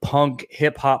sort of punk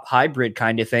hip hop hybrid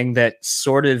kind of thing that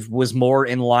sort of was more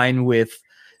in line with,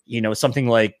 something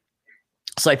like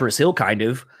Cypress Hill kind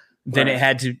of than it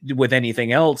had to do with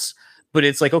anything else. But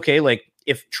it's like, okay, like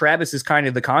if Travis is kind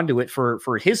of the conduit for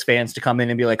his fans to come in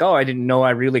and be like, oh, I didn't know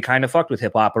I really kind of fucked with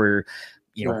hip hop or,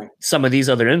 some of these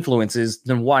other influences,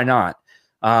 then why not?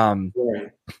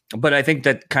 But I think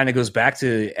that kind of goes back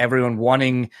to everyone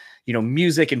wanting,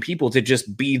 music and people to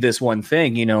just be this one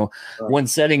thing. When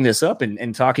setting this up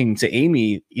and talking to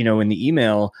Amy, in the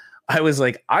email, I was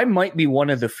like, I might be one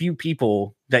of the few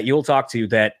people that you'll talk to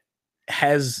that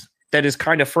is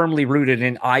kind of firmly rooted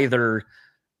in either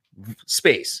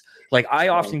space. Like I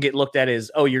often get looked at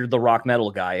as, oh, you're the rock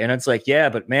metal guy. And it's like, yeah,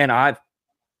 but man, I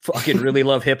fucking really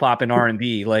love hip hop and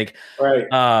R&B. Like,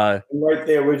 I'm right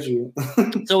there with you.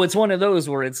 So it's one of those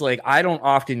where it's like, I don't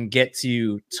often get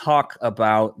to talk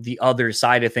about the other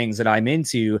side of things that I'm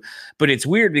into, but it's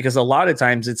weird because a lot of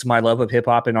times it's my love of hip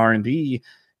hop and R&B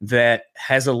that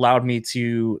has allowed me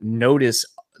to notice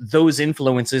those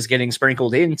influences getting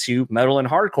sprinkled into metal and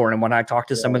hardcore. And when I talk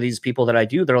to some of these people that I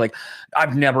do, they're like,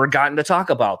 I've never gotten to talk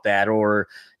about that. Or,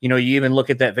 you even look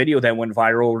at that video that went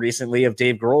viral recently of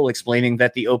Dave Grohl explaining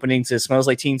that the opening to Smells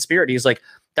Like Teen Spirit, he's like,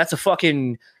 that's a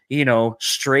fucking,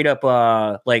 straight up,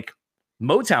 like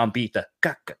Motown beat, the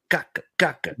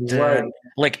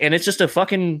like, and it's just a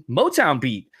fucking Motown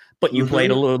beat. But you played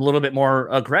a little bit more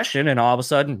aggression, and all of a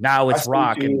sudden now it's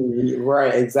rock.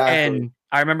 Right, exactly. And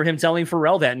I remember him telling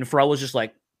Pharrell that, and Pharrell was just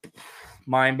like,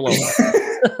 mind blown.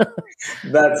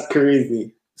 That's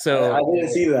crazy. So I didn't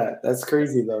see that. That's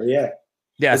crazy though. Yeah.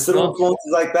 Yeah. It's little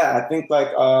influences like that. I think like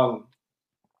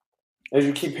as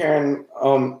you keep hearing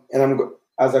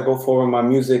as I go forward in my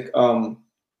music, I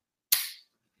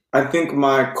think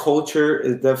my culture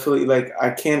is definitely like I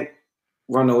can't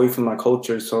run away from my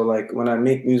culture. So like when I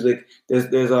make music,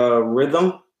 there's a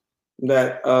rhythm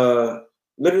that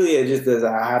literally it just does.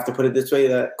 I have to put it this way,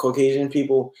 that Caucasian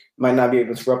people might not be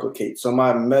able to replicate. So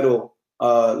my metal,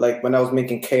 like when I was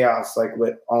making Chaos, like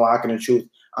with Unlocking the Truth,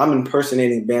 I'm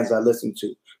impersonating bands I listen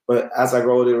to. But as I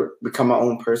grow to become my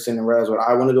own person and realize what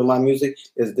I want to do in my music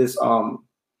is this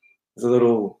there's a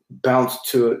little bounce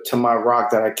to my rock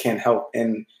that I can't help.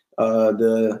 And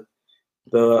The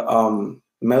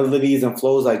melodies and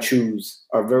flows I choose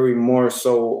are very more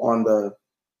so on the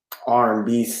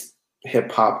R&B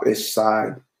hip hop ish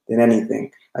side than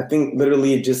anything. I think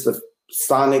literally just the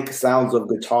sonic sounds of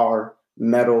guitar,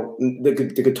 metal, the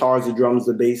guitars, the drums,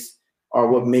 the bass are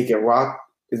what make it rock.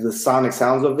 Is the sonic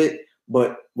sounds of it.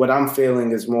 But what I'm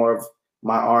feeling is more of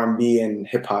my R&B and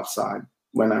hip hop side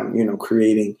when I'm,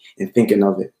 creating and thinking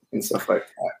of it and stuff like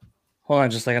that. Hold on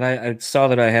just a second. I saw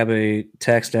that I have a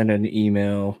text and an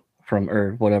email from,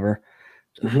 or whatever.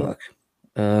 Mm-hmm. Fuck.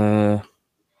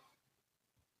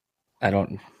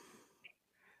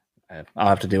 I'll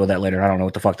have to deal with that later. I don't know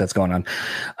what the fuck that's going on.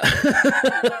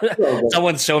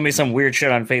 Someone's showing me some weird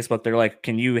shit on Facebook. They're like,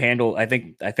 "Can you handle?" I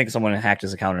think someone hacked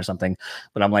his account or something.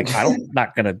 But I'm like, I'm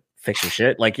not gonna fix your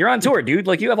shit. Like, you're on tour, dude.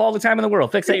 Like, you have all the time in the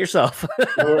world. Fix that yourself.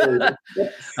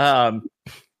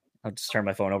 I'll just turn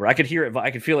my phone over. I could hear it.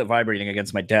 I could feel it vibrating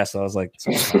against my desk. So I was like,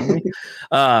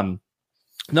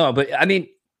 no, but I mean,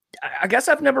 I guess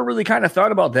I've never really kind of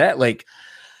thought about that. Like,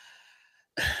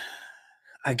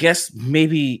 I guess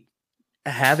maybe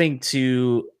having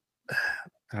to,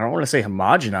 I don't want to say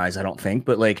homogenize, I don't think,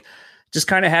 but like just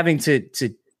kind of having to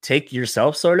take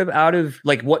yourself sort of out of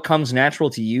like what comes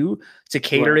natural to you to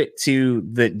cater it to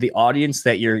the audience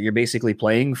that you're basically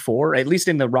playing for, at least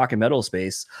in the rock and metal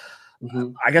space.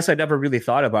 Mm-hmm. I guess I never really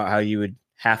thought about how you would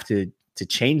have to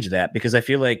change that, because I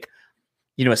feel like,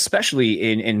 especially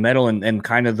in metal and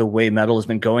kind of the way metal has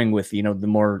been going with, the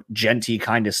more djenty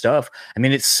kind of stuff. I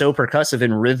mean, it's so percussive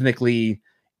and rhythmically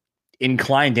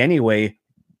inclined anyway.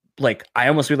 Like, I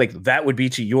almost feel like that would be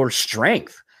to your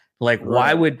strength. Like,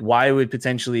 why would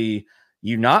potentially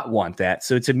you not want that?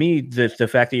 So to me, the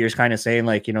fact that you're kind of saying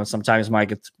like, sometimes I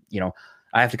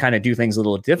have to kind of do things a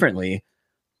little differently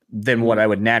than what I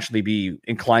would naturally be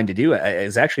inclined to do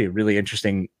is actually a really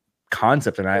interesting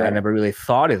concept. And I never really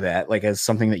thought of that, like, as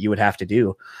something that you would have to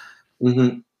do.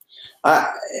 Mm-hmm.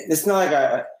 It's not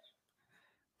like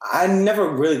I never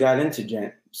really got into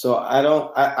djent. So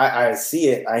I see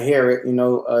it, I hear it,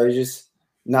 it's just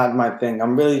not my thing.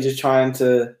 I'm really just trying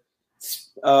to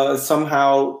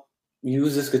somehow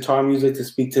use this guitar music to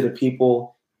speak to the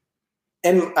people.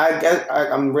 And I guess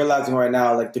I'm realizing right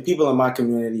now, like, the people in my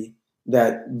community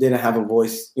that didn't have a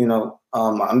voice,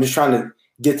 I'm just trying to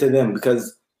get to them,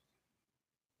 because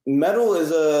metal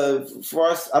is for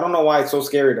us, I don't know why it's so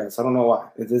scary to us. I don't know why.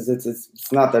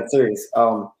 It's not that serious.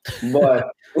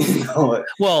 But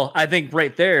well, I think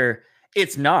right there,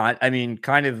 it's not. I mean,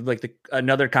 kind of like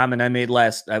another comment I made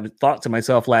I thought to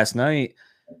myself last night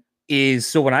is,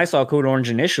 so when I saw Code Orange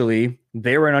initially,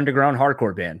 they were an underground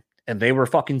hardcore band and they were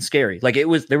fucking scary. Like,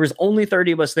 there was only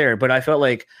 30 of us there, but I felt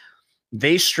like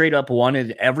they straight up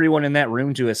wanted everyone in that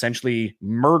room to essentially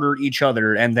murder each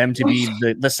other and them to be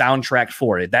the soundtrack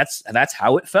for it. That's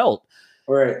how it felt.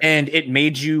 Right. And it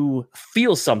made you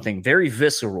feel something very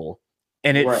visceral.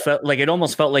 And it felt like, it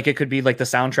almost felt like it could be like the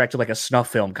soundtrack to like a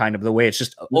snuff film, kind of the way it's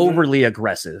just overly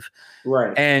aggressive.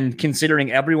 Right. And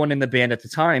considering everyone in the band at the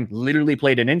time literally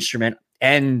played an instrument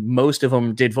and most of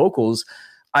them did vocals,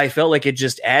 I felt like it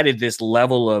just added this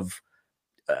level of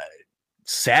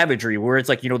savagery where it's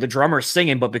like, the drummer's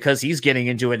singing, but because he's getting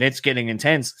into it and it's getting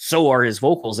intense, so are his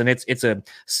vocals. And it's a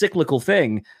cyclical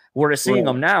thing. Whereas seeing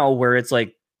them now, where it's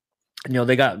like,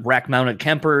 they got rack mounted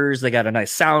Kempers, they got a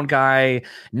nice sound guy,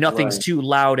 nothing's too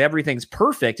loud, everything's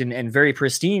perfect and very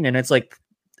pristine. And it's like,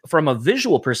 from a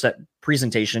visual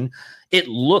presentation, it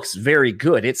looks very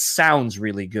good. It sounds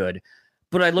really good.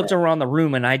 But I looked around the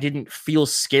room and I didn't feel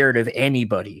scared of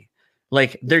anybody.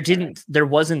 Like, there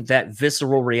wasn't that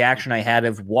visceral reaction I had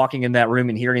of walking in that room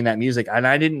and hearing that music. And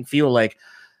I didn't feel like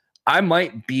I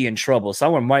might be in trouble.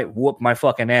 Someone might whoop my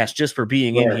fucking ass just for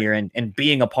being in here and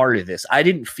being a part of this. I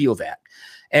didn't feel that.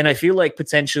 And I feel like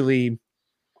potentially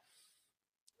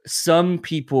some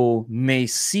people may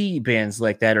see bands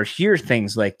like that or hear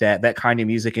things like that kind of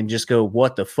music and just go,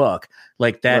 what the fuck?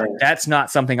 Like that's not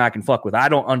something I can fuck with. I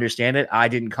don't understand it. I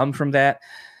didn't come from that.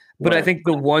 But I think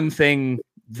the one thing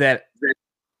that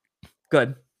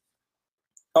good.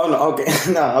 Oh no, okay.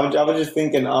 No, I was just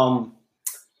thinking,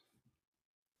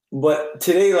 but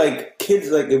today, like, kids,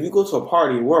 like, if you go to a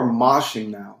party, we're moshing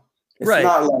now. It's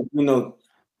not like,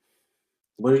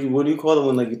 what do you call it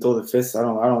when, like, you throw the fists? I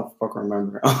don't fucking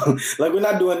remember. Like, we're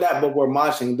not doing that, but we're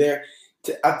moshing there.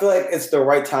 I feel like it's the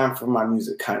right time for my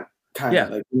music, kind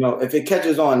of. Like, if it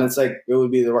catches on, it's like it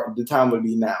would be the time would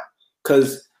be now,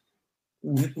 because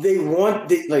they like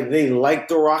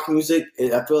the rock music.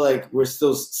 I feel like we're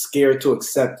still scared to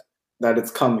accept that it's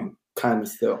coming, kind of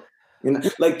still.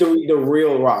 Like the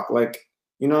real rock, like,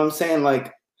 you know what I'm saying?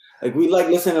 Like, like we like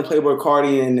listening to Playboi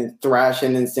Carti and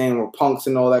thrashing and saying we're punks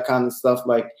and all that kind of stuff,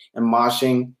 like, and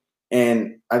moshing.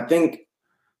 And I think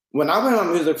when I play my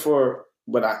music for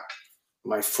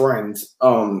my friends,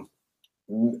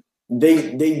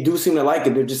 they do seem to like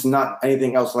it. They're just not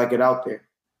anything else like it out there,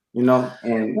 you know?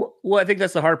 And well, I think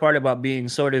that's the hard part about being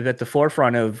sort of at the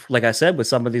forefront of, like I said, with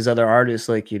some of these other artists,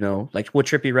 like, you know, like what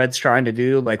Trippie Redd's trying to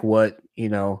do, like what, you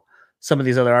know, some of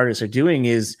these other artists are doing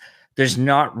is there's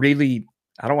not really,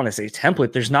 I don't want to say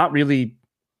template, there's not really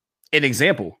an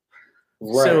example.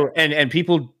 Right. So, and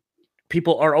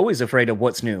people are always afraid of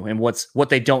what's new and what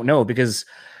they don't know, because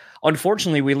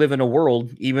unfortunately we live in a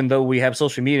world, even though we have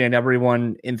social media and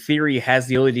everyone in theory has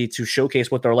the ability to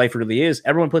showcase what their life really is,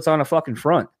 everyone puts on a fucking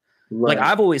front. Right. Like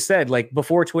I've always said, like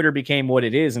before Twitter became what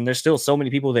it is, and there's still so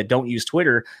many people that don't use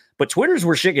Twitter, but Twitter's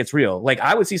where shit gets real. Like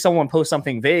I would see someone post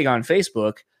something vague on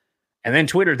Facebook, and then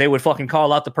Twitter, they would fucking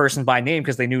call out the person by name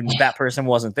because they knew that person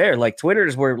wasn't there. Like Twitter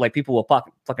is where like people will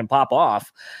fucking pop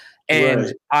off.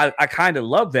 And right. I kind of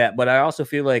love that. But I also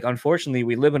feel like, unfortunately,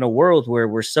 we live in a world where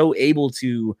we're so able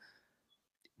to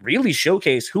really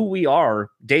showcase who we are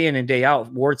day in and day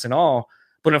out, warts and all.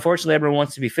 But unfortunately, everyone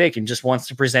wants to be fake and just wants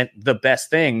to present the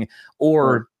best thing.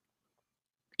 Or,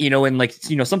 you know, and like,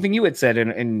 you know, something you had said,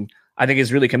 and I think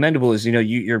is really commendable is, you know,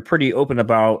 you're pretty open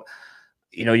about,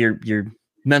 you know, your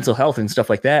mental health and stuff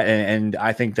like that. And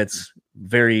I think that's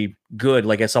very good.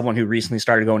 Like as someone who recently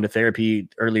started going to therapy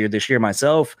earlier this year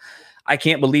myself, I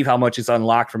can't believe how much it's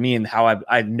unlocked for me and how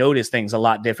I've noticed things a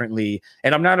lot differently.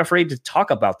 And I'm not afraid to talk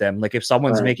about them. Like if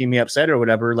someone's making me upset or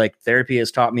whatever, like therapy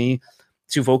has taught me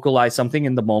to vocalize something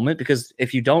in the moment, because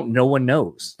if you don't, no one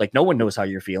knows. Like no one knows how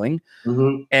you're feeling.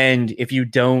 Mm-hmm. And if you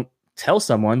don't tell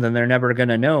someone, then they're never going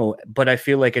to know. But I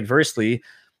feel like adversely,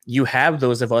 you have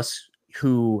those of us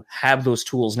who have those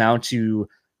tools now to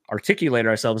articulate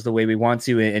ourselves the way we want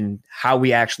to and how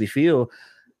we actually feel,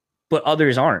 but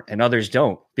others aren't and others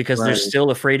don't, because they're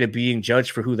still afraid of being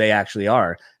judged for who they actually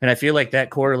are. And I feel like that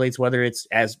correlates whether it's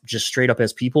as just straight up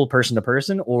as people, person to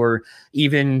person, or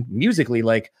even musically.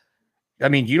 Like, I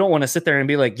mean, you don't want to sit there and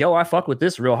be like, yo, I fuck with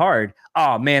this real hard.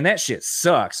 Oh man, that shit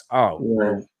sucks.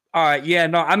 Oh, yeah,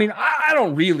 no, I mean, I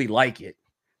don't really like it.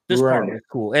 This part is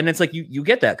cool. And it's like, you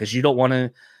get that because you don't want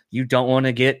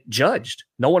to get judged.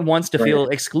 No one wants to feel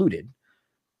excluded.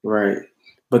 Right.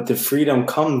 But the freedom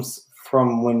comes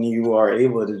from when you are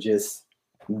able to just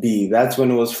be. That's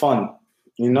when it was fun,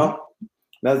 you know?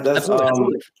 That's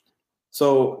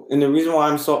so, and the reason why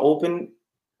I'm so open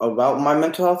about my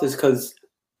mental health is because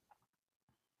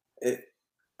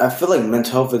I feel like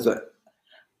mental health is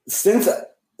since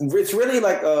it's really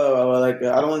like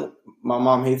I don't, my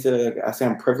mom hates it. Like, I say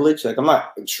I'm privileged. Like I'm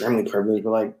not extremely privileged,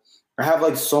 but like I have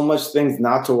like so much things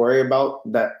not to worry about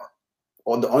that.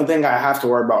 Or the only thing I have to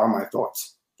worry about are my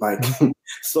thoughts. Like,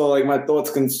 so like my thoughts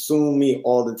consume me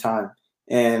all the time.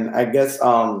 And I guess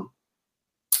my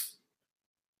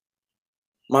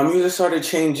music started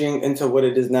changing into what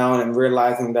it is now, and I'm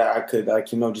realizing that I could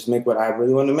like, you know, just make what I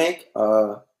really want to make.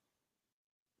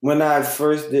 When I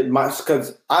first did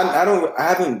because I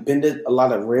haven't been to a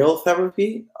lot of real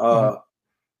therapy.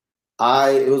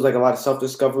 It was like a lot of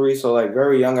self-discovery. So like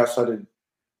very young, I started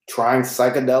trying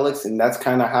psychedelics, and that's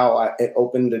kind of how it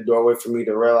opened the doorway for me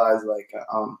to realize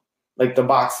like the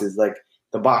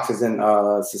boxes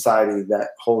in society that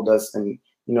hold us and,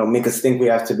 you know, make us think we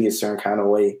have to be a certain kind of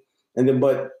way. And then,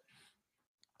 but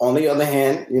on the other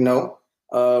hand, you know,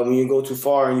 when you go too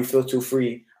far and you feel too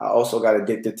free, I also got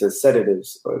addicted to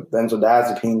sedatives or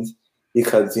benzodiazepines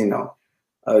because, you know,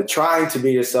 trying to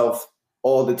be yourself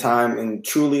all the time and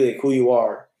truly like who you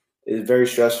are is very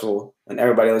stressful, and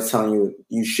everybody else telling you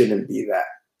you shouldn't be that.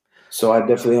 So I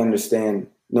definitely understand.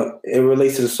 No, it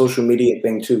relates to the social media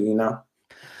thing too, you know?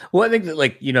 Well, I think that,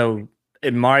 like, you know,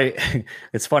 in my,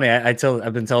 it's funny. I've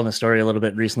been telling the story a little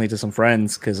bit recently to some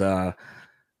friends because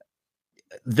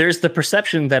there's the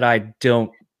perception that I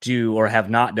don't do or have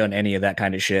not done any of that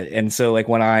kind of shit. And so like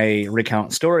when I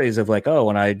recount stories of like, oh,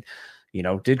 when I, you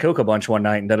know, did coke a bunch one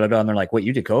night and and they're like, what,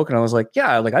 you did coke? And I was like,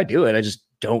 yeah, like I do it. I just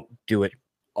don't do it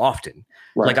often.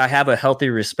 Right. Like I have a healthy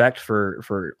respect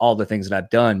for all the things that I've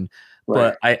done,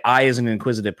 but I as an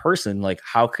inquisitive person, like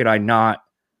how could I not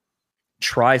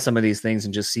try some of these things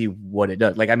and just see what it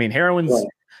does? Like, I mean,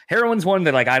 heroin's one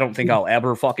that like I don't think I'll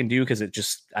ever fucking do because it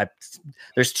just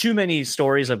there's too many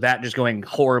stories of that just going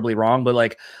horribly wrong. But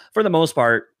like for the most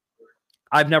part,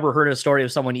 I've never heard a story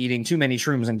of someone eating too many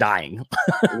shrooms and dying.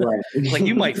 Like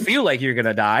you might feel like you're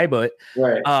gonna die, but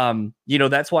you know,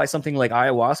 that's why something like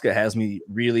ayahuasca has me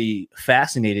really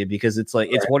fascinated, because it's like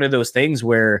it's one of those things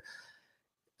where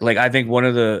like I think one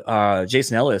of the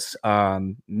Jason Ellis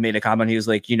made a comment. He was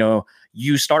like,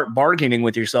 you start bargaining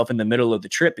with yourself in the middle of the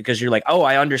trip because you're like, oh,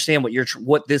 I understand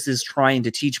what this is trying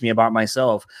to teach me about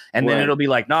myself, and then it'll be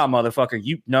like, nah, motherfucker,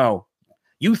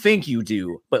 you think you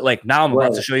do, but like now I'm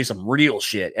about to show you some real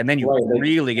shit, and then you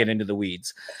really get into the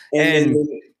weeds. And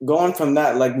going from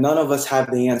that, like none of us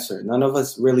have the answer. None of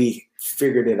us really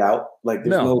figured it out. Like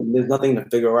there's nothing to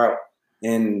figure out,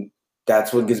 and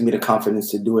that's what gives me the confidence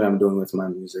to do what I'm doing with my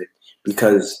music,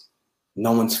 because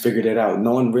no one's figured it out.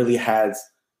 No one really has,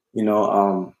 I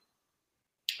don't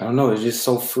know. It's just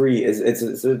so free.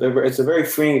 It's a very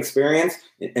freeing experience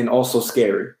and also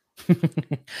scary.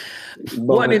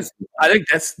 Well, I mean, I think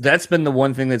that's been the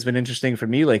one thing that's been interesting for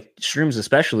me, like shrooms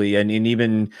especially, and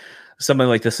even some of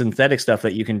like the synthetic stuff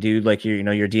that you can do, like your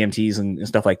DMTs and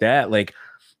stuff like that. Like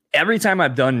every time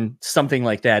I've done something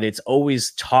like that, it's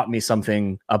always taught me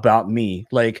something about me.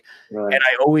 Like, and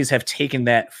I always have taken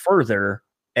that further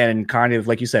and kind of,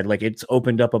 like you said, like it's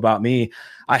opened up about me.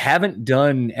 I haven't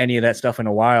done any of that stuff in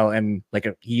a while, and like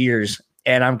years.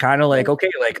 And I'm kind of like,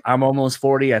 okay, like I'm almost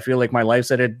 40. I feel like my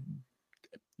life's at a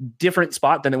different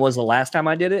spot than it was the last time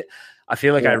I did it. I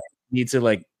feel like I need to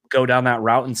like go down that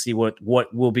route and see what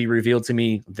will be revealed to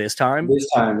me this time.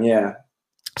 Yeah.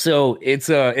 So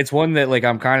it's one that like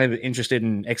I'm kind of interested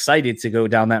and excited to go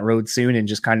down that road soon and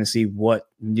just kind of see what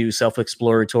new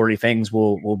self-exploratory things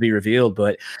will be revealed.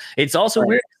 But it's also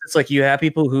weird. It's like you have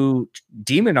people who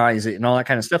demonize it and all that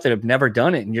kind of stuff that have never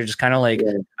done it, and you're just kind of like,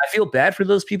 I feel bad for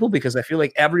those people because I feel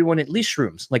like everyone, at least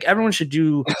shrooms, like everyone should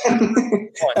do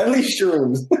at least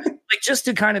shrooms, like just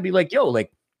to kind of be like, yo,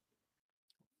 like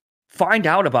find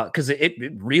out about, because it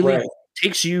really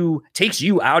takes you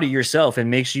out of yourself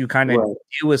and makes you kind of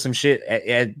deal with some shit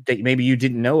that maybe you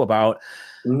didn't know about.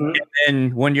 And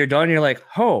then when you're done, you're like,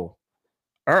 oh,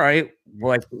 all right,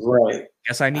 well,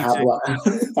 guess I need to.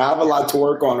 I have a lot to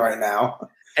work on right now.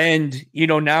 And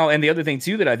now, and the other thing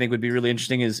too that I think would be really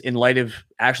interesting is, in light of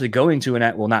actually going to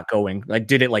not going, I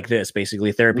did it like this,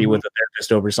 basically therapy with a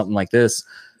therapist over something like this,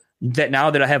 that now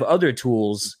that I have other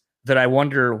tools, that I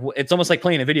wonder, it's almost like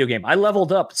playing a video game. I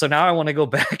leveled up, so now I want to go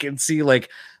back and see like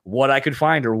what I could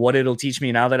find or what it'll teach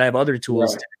me now that I have other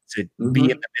tools to be in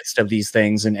the midst of these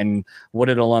things, and what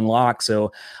it'll unlock.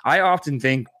 So I often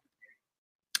think,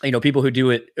 people who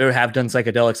do it or have done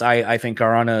psychedelics, I think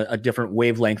are on a different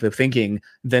wavelength of thinking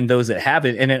than those that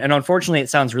haven't. And unfortunately,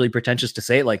 it sounds really pretentious to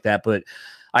say it like that, but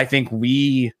I think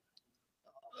we,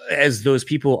 as those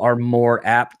people, are more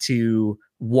apt to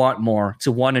want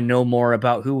to know more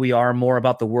about who we are, more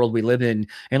about the world we live in.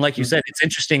 And like you said, it's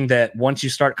interesting that once you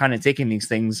start kind of taking these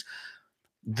things,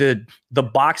 the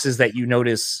boxes that you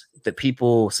notice that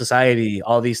people, society,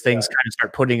 all these things kind of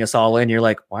start putting us all in, you're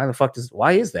like, why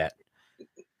is that?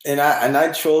 And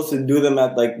I chose to do them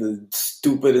at like the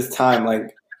stupidest time.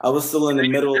 Like I was still in the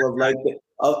middle of like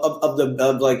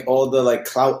of like all the like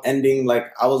clout ending. Like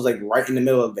I was like right in the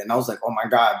middle of it, and I was like, oh my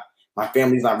God, my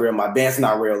family's not real, my band's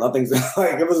not real, nothing's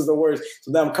like, it was the worst.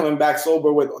 So then I'm coming back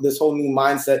sober with this whole new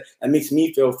mindset that makes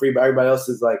me feel free, but everybody else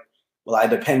is like, well, I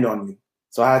depend on you.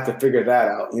 So I had to figure that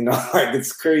out, like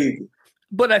it's crazy.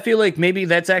 But I feel like maybe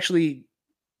that's actually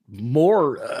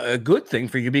more a good thing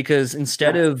for you, because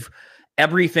instead of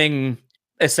everything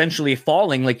essentially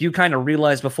falling, like you kind of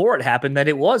realized before it happened that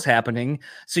it was happening.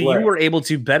 So you were able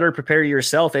to better prepare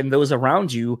yourself and those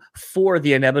around you for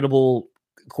the inevitable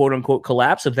quote unquote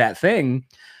collapse of that thing.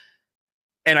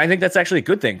 And I think that's actually a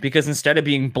good thing, because instead of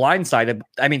being blindsided,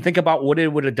 I mean, think about what it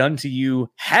would have done to you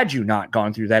had you not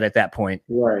gone through that at that point.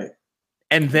 Right.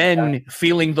 And then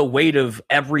feeling the weight of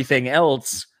everything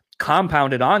else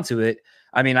compounded onto it.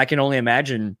 I mean, I can only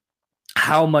imagine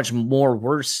how much more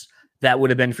worse that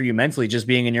would have been for you mentally, just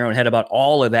being in your own head about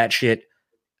all of that shit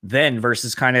then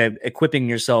versus kind of equipping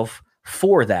yourself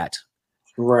for that.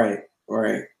 Right.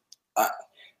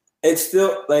 It's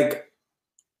still like,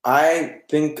 I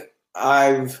think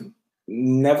I've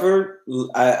never,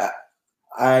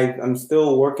 I'm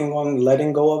still working on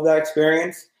letting go of that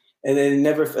experience. And it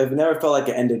never felt like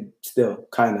it ended still,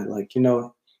 kind of like,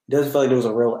 it doesn't feel like there was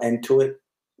a real end to it.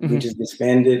 We just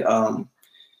disbanded.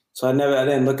 So I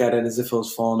didn't look at it as if it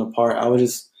was falling apart. I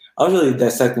was really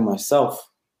dissecting myself,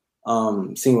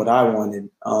 seeing what I wanted.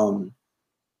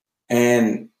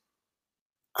 And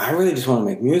I really just want to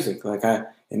make music. Like it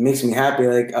makes me happy.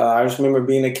 Like I just remember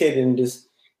being a kid and just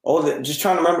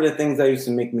trying to remember the things that used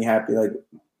to make me happy, like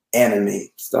anime,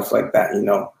 stuff like that,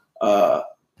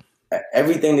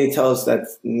 everything they tell us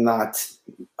that's not,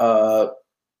 that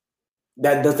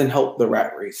doesn't help the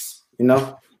rat race,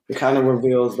 It kind of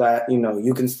reveals that,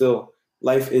 you can still,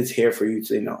 life is here for you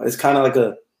to, it's kind of like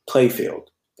a play field.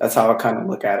 That's how I kind of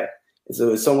look at it.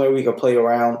 It's somewhere we can play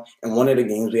around. And one of the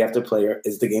games we have to play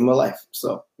is the game of life.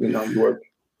 So, you work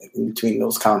in between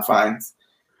those confines,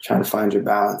 trying to find your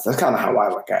balance. That's kind of how I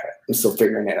look at it. I'm still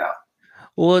figuring it out.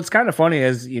 Well, it's kind of funny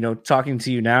as, talking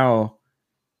to you now,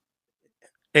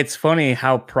 it's funny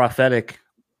how prophetic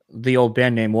the old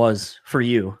band name was for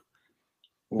you.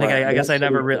 Like, right. I guess I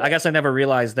never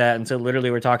realized that until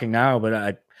literally we're talking now,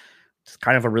 but it's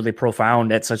kind of a really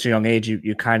profound at such a young age.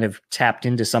 You kind of tapped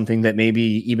into something that maybe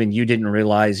even you didn't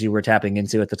realize you were tapping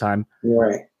into at the time.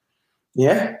 Right.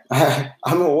 Yeah,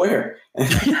 I'm aware.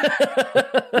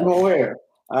 I'm aware.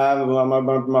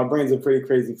 My brain's a pretty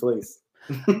crazy place.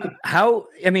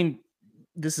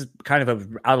 This is kind of a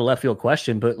out of left field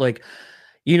question, but like,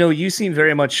 you seem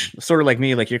very much sort of like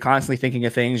me, like you're constantly thinking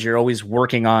of things. You're always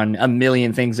working on a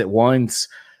million things at once.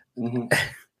 Mm-hmm.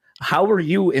 How were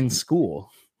you in school?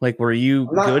 Like, were you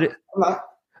good?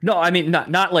 No, I mean,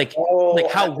 not like,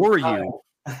 how were you?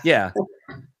 Yeah.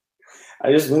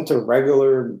 I just went to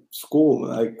regular school.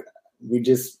 Like,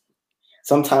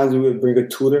 sometimes we would bring a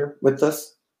tutor with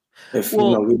us.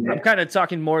 I'm kind of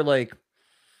talking more like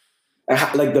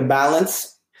the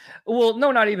balance. Well,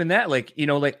 no, not even that. Like,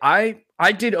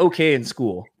 I did okay in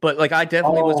school, but like, I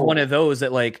definitely was one of those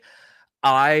that like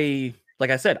I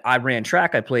said, I ran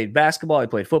track, I played basketball, I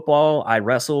played football, I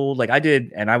wrestled, like I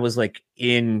did. And I was like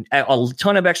in a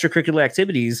ton of extracurricular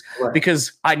activities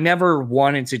because I never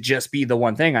wanted to just be the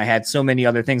one thing. I had so many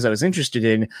other things I was interested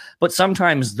in, but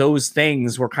sometimes those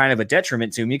things were kind of a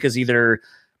detriment to me because either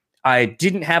I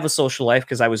didn't have a social life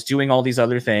because I was doing all these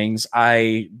other things.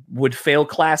 I would fail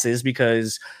classes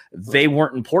because they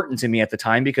weren't important to me at the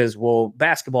time because,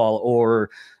 basketball or,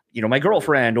 my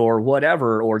girlfriend or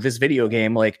whatever, or this video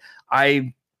game, like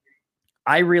I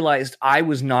realized I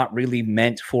was not really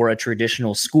meant for a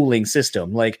traditional schooling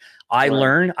system. Like I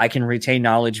learn, I can retain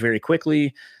knowledge very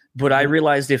quickly, but I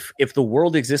realized if the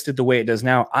world existed the way it does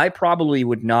now, I would probably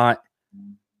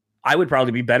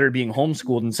be better being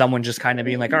homeschooled than someone just kind of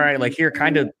being like, all right, like here,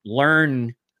 kind of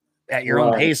learn at your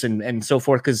own pace and so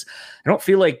forth. Cause I don't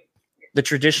feel like the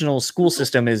traditional school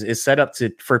system is set up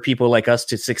for people like us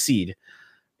to succeed,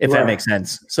 if that makes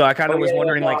sense. So I kind of was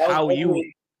wondering how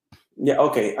you. Yeah.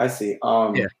 Okay. I see.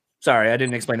 Yeah. Sorry. I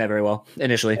didn't explain that very well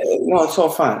initially. No, it's all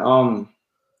fine.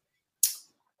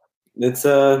 It's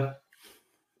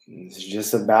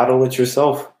just a battle with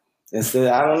yourself. I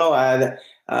don't know. I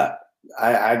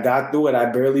got through it. I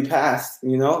barely passed,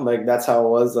 like that's how it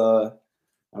was.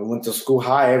 I went to school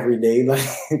high every day. Like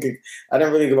I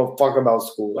didn't really give a fuck about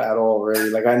school at all, really.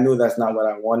 Like I knew that's not what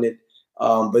I wanted.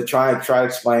 But try to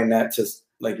explain that to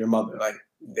like your mother,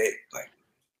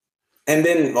 and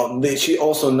then she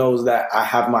also knows that I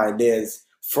have my ideas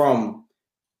from,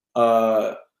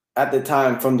 at the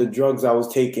time, from the drugs I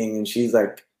was taking, and she's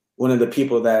like one of the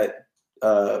people that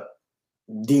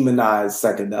demonized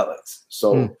psychedelics.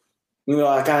 So. I kind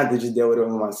of had to just deal with it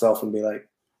with myself and be like,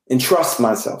 and trust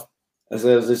myself. It's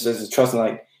just trusting,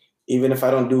 like, even if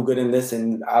I don't do good in this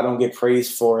and I don't get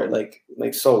praised for it,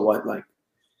 like so what? Like,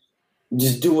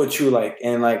 just do what you like.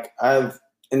 And like and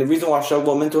the reason why I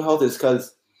struggle with mental health is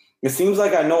because it seems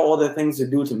like I know all the things to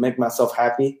do to make myself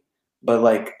happy, but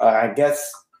like I guess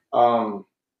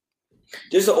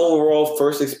just the overall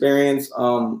first experience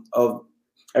of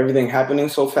everything happening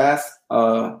so fast.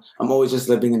 I'm always just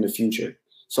living in the future.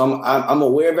 So I'm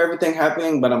aware of everything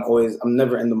happening, but I'm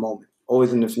never in the moment,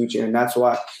 always in the future. And that's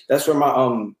where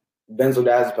my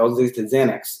benzodiazepines to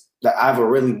Xanax, that I have a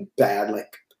really bad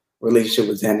relationship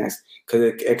with Xanax,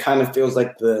 because it kind of feels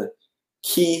like the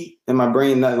key in my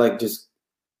brain that just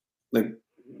like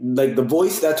the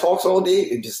voice that talks all day,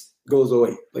 it just goes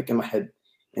away like in my head.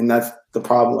 And that's the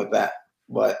problem with that.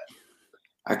 But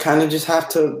I kind of just have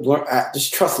to learn,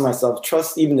 just trust myself,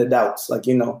 trust even the doubts.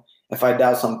 If I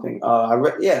doubt something,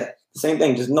 the same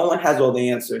thing. Just no one has all the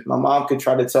answers. My mom could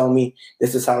try to tell me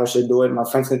this is how I should do it. My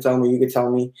friends can tell me, you can tell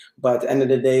me. But at the end of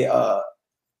the day,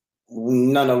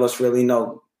 none of us really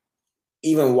know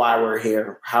even why we're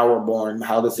here, how we're born,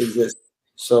 how this exists.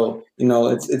 So,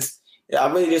 it's I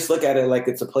really just look at it like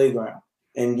it's a playground,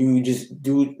 and you just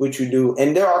do what you do.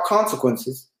 And there are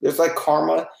consequences. There's like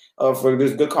karma.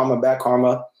 There's good karma, bad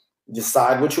karma.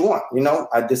 Decide what you want.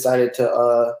 I decided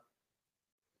to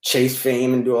chase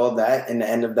fame and do all that, and the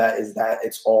end of that is that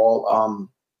it's all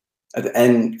at the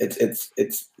end it's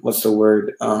what's the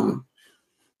word, the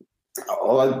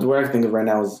word I think of right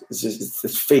now is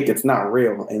it's fake, it's not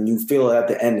real, and you feel it at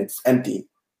the end, it's empty.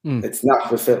 It's not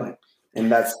fulfilling,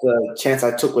 and that's the chance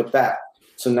I took with that.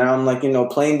 So now I'm like,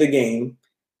 playing the game,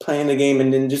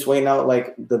 and then just weighing out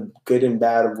like the good and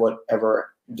bad of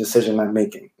whatever decision I'm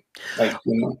making.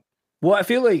 Well, I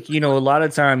feel like a lot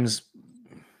of times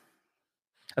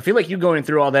I feel like you going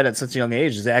through all that at such a young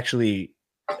age is actually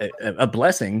a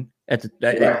blessing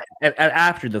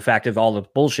after the fact of all the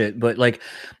bullshit. But like,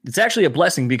 it's actually a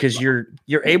blessing because you're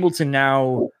able to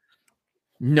now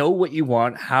know what you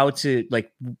want, how to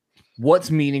like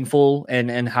what's meaningful,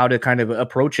 and how to kind of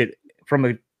approach it from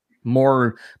a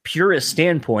more purist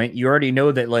standpoint. You already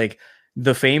know that like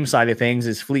the fame side of things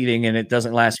is fleeting and it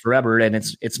doesn't last forever and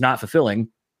it's not fulfilling.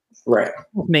 Right.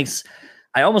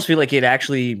 I almost feel like it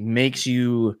actually makes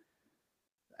you,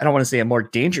 I don't want to say a more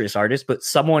dangerous artist, but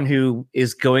someone who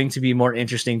is going to be more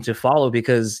interesting to follow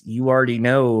because you already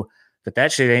know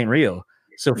that shit ain't real.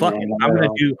 So fuck it.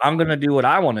 I'm gonna do what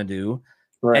I want to do.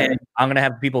 Right. And I'm gonna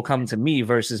have people come to me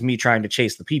versus me trying to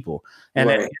chase the people. And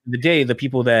at the end of the day, the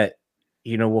people that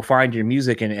will find your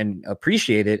music and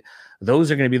appreciate it,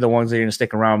 those are going to be the ones that are going to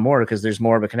stick around more because there's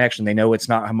more of a connection. They know it's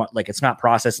not like it's not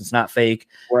processed, it's not fake.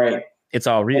 Right. It's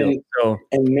all real.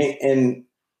 And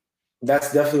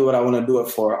that's definitely what I want to do it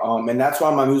for. And that's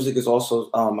why my music is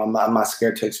also I'm not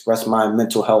scared to express my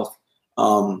mental health.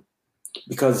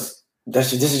 Because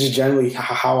this is just generally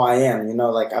how I am,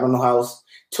 like I don't know how else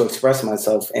to express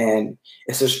myself. And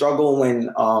it's a struggle when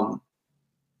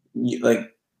you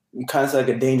kind of like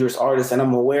a dangerous artist, and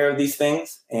I'm aware of these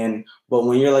things. But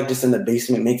when you're like just in the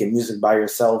basement making music by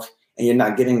yourself and you're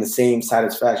not getting the same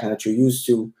satisfaction that you're used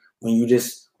to when you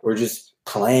were just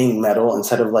playing metal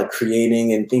instead of like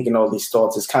creating and thinking all these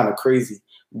thoughts, it's kind of crazy.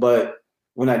 But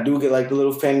when I do get like the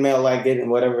little fan mail I get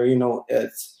and whatever,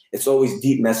 it's always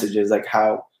deep messages, like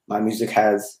how my music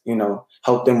has,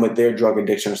 helped them with their drug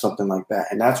addiction or something like that.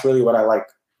 And that's really what I like,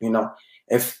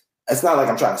 if it's not like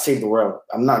I'm trying to save the world.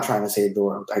 I'm not trying to save the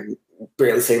world. I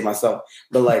barely save myself.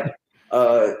 But like,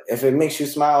 if it makes you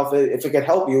smile, if it could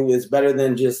help you, it's better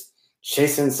than just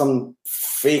chasing some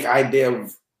fake idea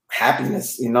of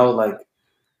happiness,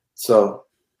 So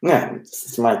yeah,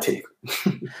 it's my take.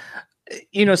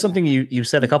 Something you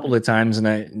said a couple of times, and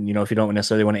I, if you don't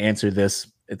necessarily want to answer this,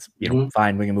 it's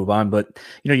fine. We can move on. But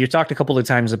you talked a couple of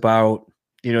times about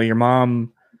your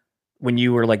mom when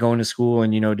you were like going to school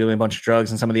and doing a bunch of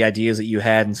drugs and some of the ideas that you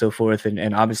had and so forth,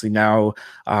 and obviously now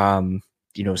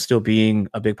still being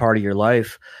a big part of your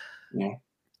life. Yeah.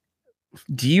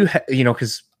 Do you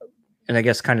because and I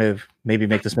guess kind of maybe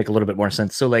make a little bit more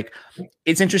sense. So like,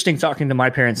 it's interesting talking to my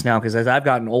parents now, because as I've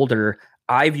gotten older,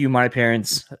 I view my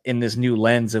parents in this new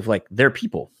lens of like, they're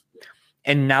people.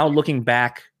 And now looking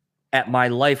back at my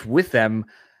life with them,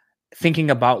 thinking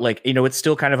about like, it's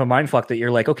still kind of a mindfuck that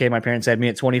you're like, okay, my parents had me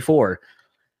at 24.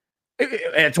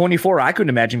 At 24, I couldn't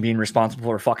imagine being responsible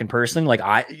for a fucking person. Like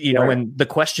and the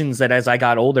questions that as I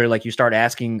got older, like you start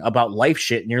asking about life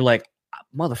shit and you're like,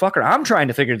 motherfucker, I'm trying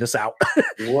to figure this out.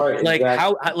 Right, like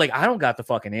exactly. I don't got the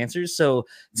fucking answers. So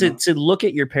to look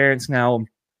at your parents now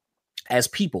as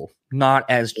people, not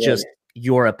as just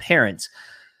you're a parent,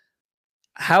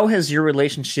 how has your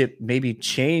relationship maybe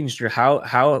changed, or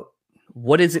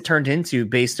what has it turned into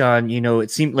based on,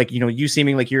 it seemed like, you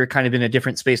seeming like you're kind of in a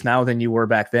different space now than you were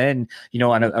back then,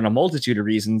 on a multitude of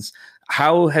reasons.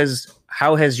 How has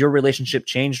your relationship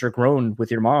changed or grown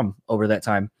with your mom over that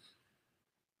time?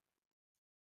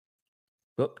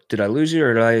 Oh, did I lose you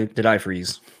or did I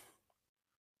freeze?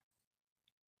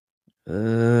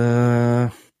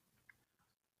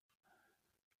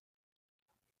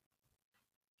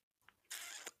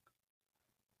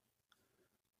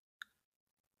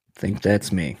 Think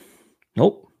that's me.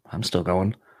 Nope, I'm still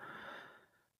going.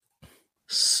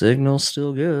 Signal's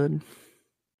still good.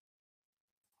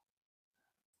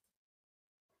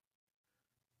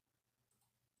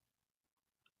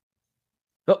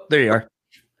 Oh, there you are.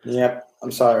 Yep.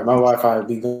 I'm sorry, my Wi-Fi would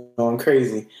be going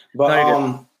crazy.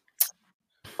 But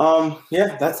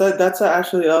yeah, that's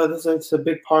a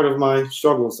big part of my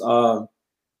struggles. It's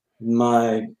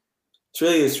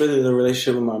really the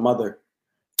relationship with my mother.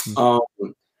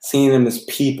 Seeing them as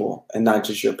people and not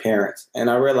just your parents.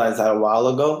 And I realized that a while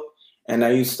ago, and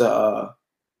I used to,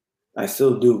 I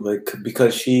still do, but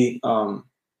because she, I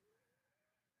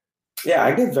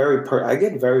get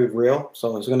very real.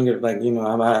 So it's gonna get like,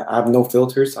 I have no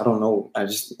filters. I don't know. I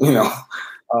just, I'm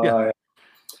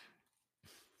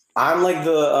like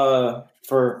I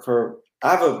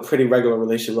have a pretty regular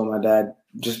relationship with my dad,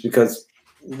 just because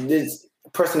this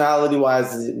personality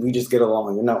wise, we just get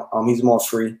along. He's more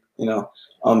free.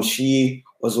 She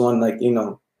was one, like,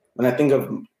 when I think of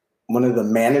one of the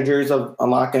managers of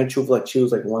Unlocking the Truth, like she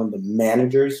was like one of the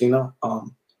managers, and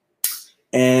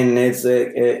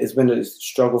it's been a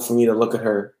struggle for me to look at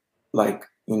her like,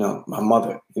 my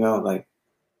mother, like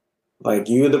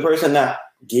you're the person that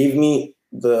gave me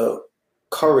the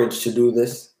courage to do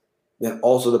this, then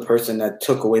also the person that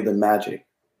took away the magic.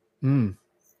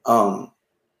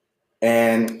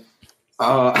 And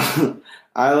I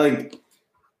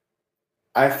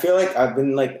feel like I've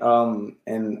been like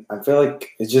and I feel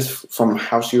like it's just from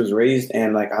how she was raised,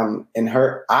 and like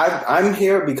I'm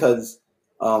here because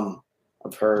of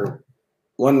her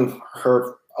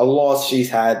a loss she's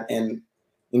had, and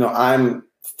I'm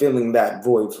filling that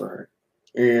void for her.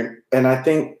 And I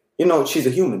think she's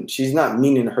a human. She's not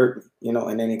meaning to hurt me,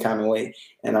 in any kind of way.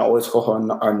 And I always call her a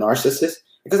narcissist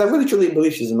because I really truly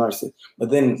believe she's a narcissist. But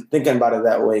then thinking about it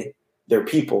that way, they're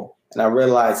people. And I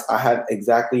realized I have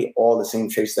exactly all the same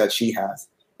traits that she has.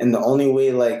 And the only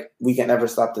way like we can ever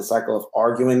stop the cycle of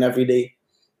arguing every day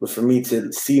was for me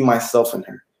to see myself in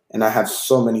her. And I have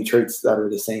so many traits that are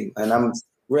the same. And I'm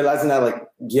realizing that like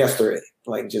yesterday,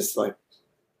 like just like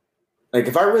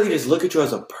if I really just look at you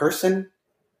as a person,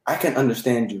 I can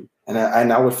understand you. And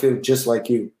I would feel just like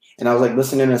you. And I was like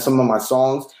listening to some of my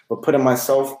songs, but putting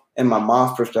myself in my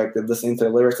mom's perspective, listening to the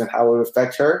lyrics and how it would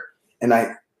affect her. And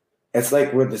it's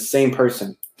like we're the same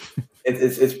person.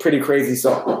 It's pretty crazy.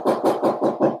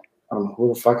 So,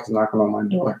 who the fuck is knocking on my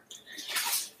door?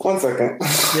 1 second.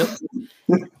 Yep.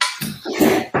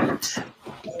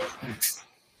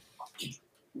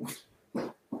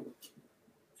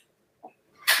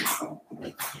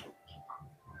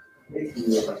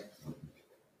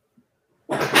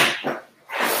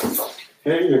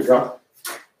 Here you go.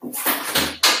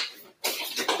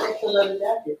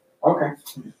 Okay.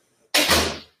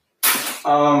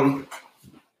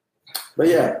 But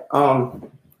yeah,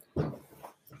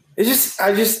 it's just,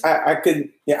 I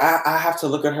have to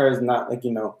look at her as not like,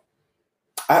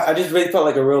 I just really felt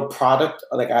like a real product.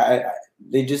 Like I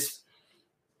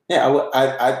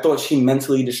thought she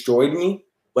mentally destroyed me,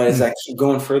 but as I keep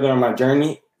going further on my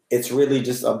journey, it's really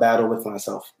just a battle with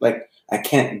myself. Like I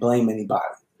can't blame anybody.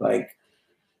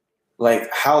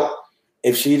 Like how,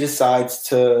 if she decides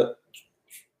to,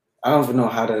 I don't even know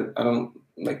how to, I don't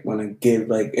like want to give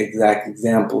like exact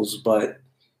examples, but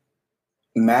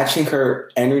matching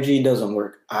her energy doesn't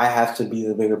work. I have to be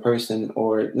the bigger person,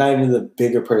 or not even the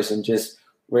bigger person, just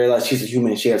realize she's a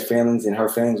human. She has feelings and her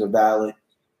feelings are valid.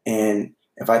 And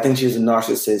if I think she's a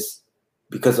narcissist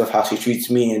because of how she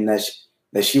treats me and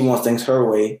that she wants things her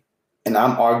way, and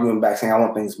I'm arguing back saying I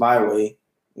want things my way,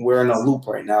 we're in a loop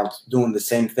right now doing the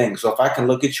same thing. So if I can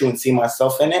look at you and see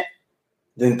myself in it,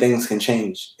 then things can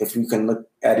change. If we can look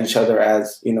at each other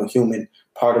as, human,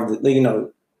 part of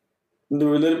the,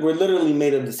 we're literally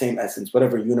made of the same essence,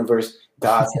 whatever universe,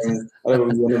 God, whatever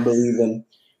we want to believe in.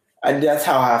 That's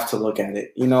how I have to look at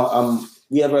it. We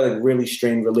have a like really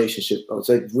strained relationship. It's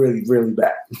like really, really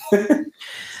bad. But,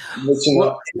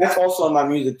 that's also in my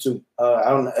music too. I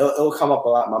don't know. It'll come up a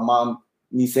lot. My mom,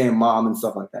 me saying mom and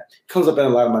stuff like that. It comes up in a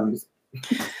lot of my music.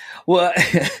 Well,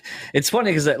 it's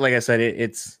funny because, like I said,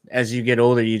 it's as you get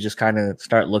older, you just kind of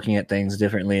start looking at things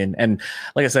differently. And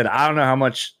like I said, I don't know how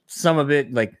much some of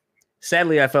it, like,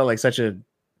 sadly, I felt like such a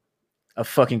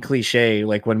fucking cliche.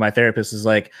 Like when my therapist is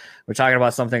like, we're talking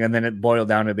about something, and then it boiled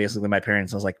down to basically my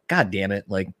parents. I was like, God damn it.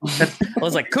 Like, I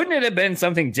was like, couldn't it have been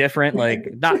something different?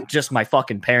 Like, not just my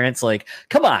fucking parents. Like,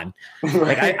 come on.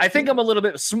 Like, I think I'm a little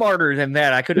bit smarter than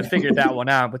that. I could have figured that one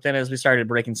out. But then as we started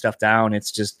breaking stuff down,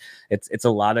 it's just, it's a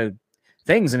lot of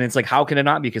things. And it's like, how can it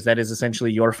not? Because that is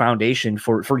essentially your foundation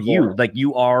for you. Yeah. Like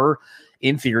you are,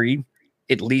 in theory,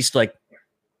 at least like,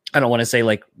 I don't want to say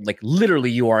like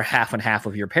literally you are half and half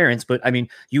of your parents, but I mean,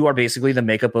 you are basically the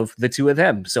makeup of the two of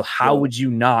them. So how would you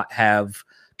not have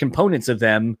components of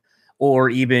them? Or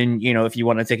even, if you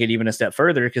want to take it even a step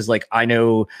further, because like I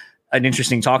know an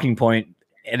interesting talking point,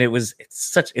 and it's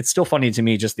still funny to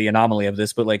me, just the anomaly of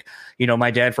this, but like, my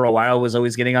dad for a while was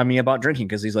always getting on me about drinking,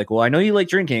 because he's like, well, I know you like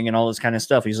drinking and all this kind of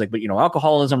stuff. He's like, but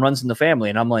alcoholism runs in the family.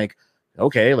 And I'm like,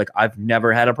 okay, like I've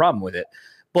never had a problem with it.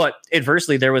 But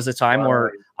adversely, there was a time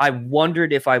where I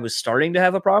wondered if I was starting to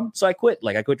have a problem. So I quit.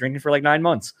 Like I quit drinking for like 9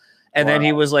 months. And then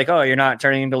he was like, oh, you're not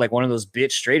turning into like one of those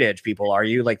bitch straight edge people, are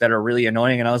you? Like that are really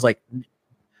annoying. And I was like,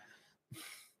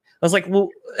 well,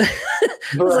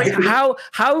 like,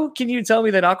 how can you tell me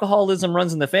that alcoholism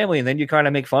runs in the family? And then you kind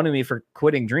of make fun of me for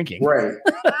quitting drinking. Right.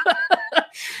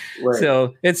 Right.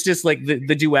 So it's just like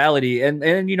the duality.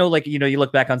 And you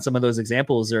look back on some of those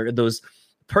examples or those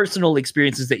personal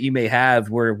experiences that you may have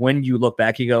where when you look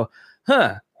back, you go,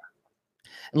 huh,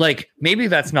 like maybe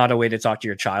that's not a way to talk to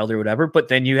your child or whatever. But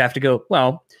then you have to go,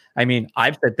 well, I mean,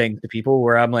 I've said things to people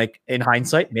where I'm like, in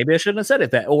hindsight, maybe I shouldn't have said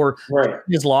it that, or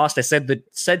is lost. I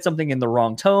said something in the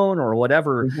wrong tone or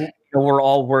whatever. Mm-hmm. We're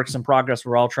all works in progress.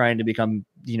 We're all trying to become,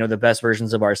 the best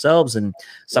versions of ourselves. And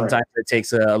sometimes it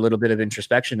takes a little bit of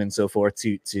introspection and so forth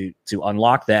to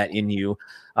unlock that in you.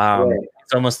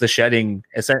 it's almost the shedding,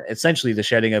 essentially the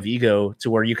shedding of ego, to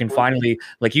where you can finally,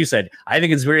 like you said, I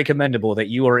think it's very commendable that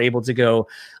you are able to go,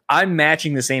 I'm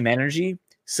matching the same energy.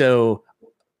 So,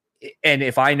 and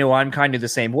if I know I'm kind of the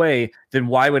same way, then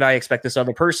why would I expect this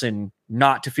other person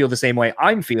not to feel the same way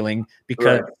I'm feeling?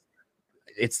 Because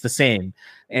it's the same.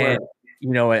 And,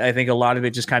 I think a lot of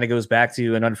it just kind of goes back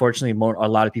to, and unfortunately a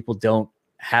lot of people don't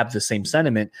have the same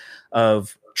sentiment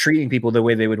of treating people the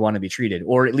way they would want to be treated,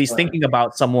 or at least thinking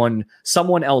about someone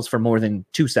else for more than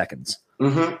 2 seconds.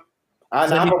 Mm-hmm. I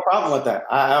have a problem with that.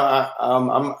 I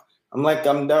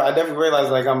definitely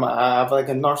realize like I have like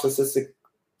a narcissistic.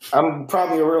 I'm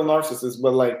probably a real narcissist,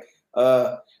 but like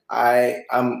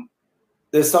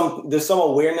there's some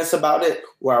awareness about it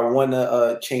where I want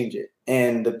to change it.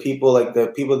 And the people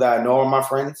that I know are my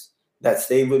friends that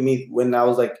stayed with me when I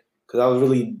was like, because I was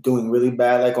really doing really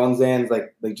bad, like on Xans,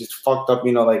 like just fucked up,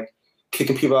 like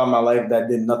kicking people out of my life that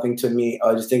did nothing to me,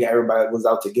 just thinking everybody was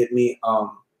out to get me. I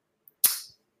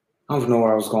don't know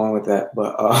where I was going with that,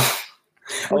 but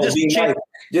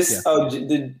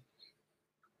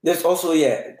there's also,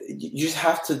 you just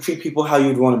have to treat people how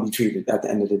you'd want to be treated at the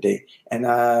end of the day. And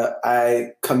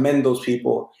I commend those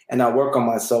people, and I work on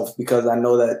myself because I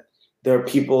know that there are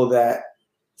people that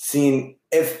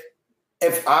if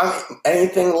I'm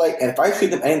anything like, and if I treat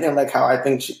them anything like how I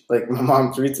think like my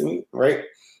mom treats me, right?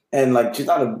 And like she's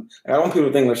not I don't want people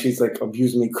to think like she's like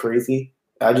abusing me crazy.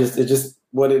 It's just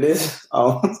what it is.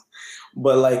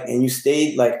 But like, and you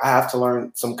stayed, like I have to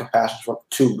learn some compassion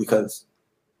too, because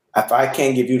if I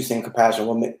can't give you the same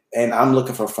compassion, and I'm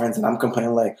looking for friends, and I'm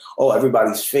complaining like, oh,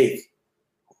 everybody's fake.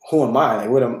 Who am I?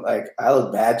 Like, I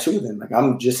look bad too. Then like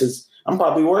I'm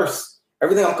probably worse.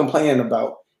 Everything I'm complaining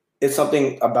about is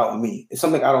something about me. It's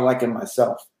something I don't like in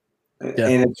myself, and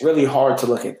it's really hard to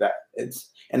look at that.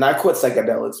 And I quit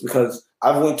psychedelics because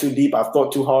I've went too deep. I've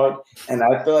thought too hard, and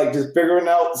I feel like just figuring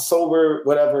out sober,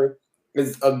 whatever,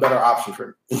 is a better option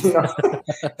for me.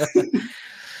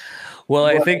 Well,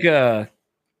 I think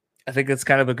that's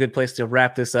kind of a good place to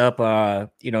wrap this up. I'm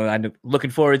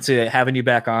looking forward to having you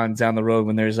back on down the road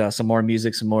when there's some more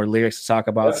music, some more lyrics to talk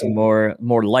about, some more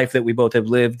life that we both have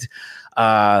lived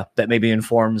that maybe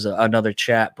informs another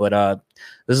chat. But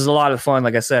this is a lot of fun.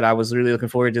 Like I said, I was really looking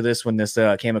forward to this when this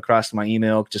came across my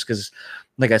email, just because,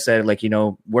 like I said, like,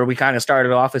 where we kind of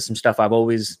started off is some stuff I've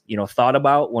always, thought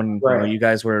about when you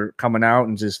guys were coming out,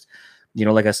 and just,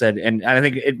 like I said, and I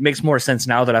think it makes more sense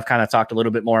now that I've kind of talked a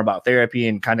little bit more about therapy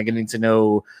and kind of getting to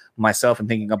know myself and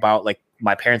thinking about like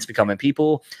my parents becoming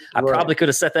people. I probably could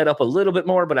have set that up a little bit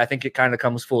more, but I think it kind of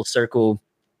comes full circle,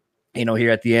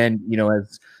 here at the end,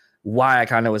 as why I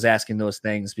kind of was asking those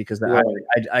things, because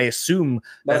I assume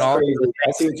that all of those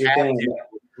things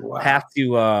have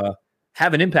to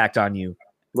have an impact on you.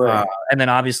 Right. And then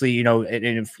obviously,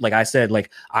 like I said,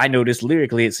 like I noticed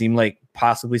lyrically, it seemed like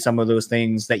possibly some of those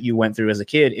things that you went through as a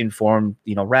kid informed,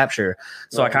 Rapture.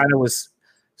 So I kind of was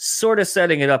sort of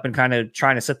setting it up and kind of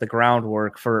trying to set the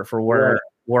groundwork for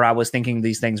where I was thinking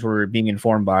these things were being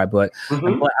informed by. But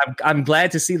I'm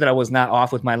glad to see that I was not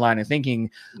off with my line of thinking.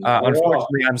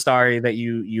 Unfortunately, I'm sorry that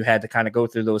you had to kind of go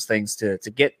through those things to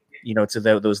get to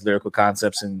those lyrical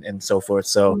concepts and so forth.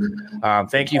 So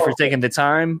thank you for taking the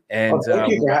time. And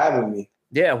thank you for having me.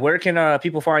 Yeah. Where can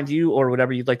people find you, or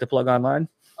whatever you'd like to plug online?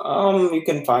 You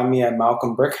can find me at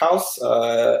Malcolm Brickhouse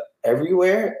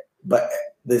everywhere, but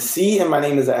the C in my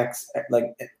name is X, like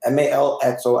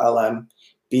MALXOLM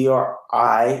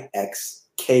BRIXKHOUSE.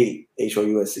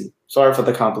 Sorry for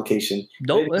the complication.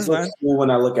 Nope, that's fine. Cool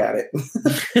when I look at it.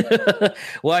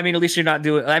 Well, I mean, at least you're not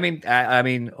doing. I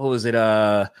mean, what was it?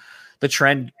 The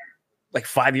trend like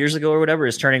 5 years ago or whatever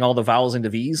is turning all the vowels into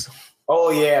V's.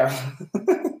 Oh yeah.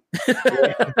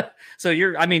 So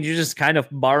you're just kind of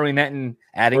borrowing that and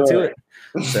adding to it.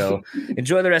 So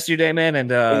enjoy the rest of your day, man, and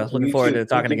looking forward to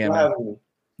talking again.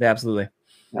 Yeah, absolutely.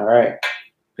 All right.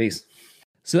 Peace.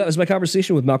 So that was my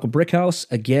conversation with Malcolm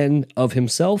Brickhouse, again, of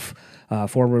himself,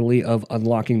 formerly of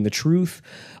Unlocking the Truth.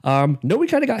 No, we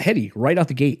kind of got heady right out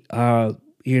the gate.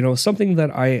 Something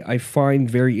that I find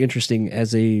very interesting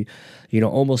as a,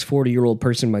 almost 40-year-old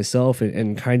person myself,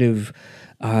 and kind of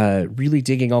really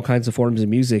digging all kinds of forms of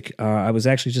music. I was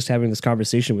actually just having this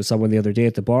conversation with someone the other day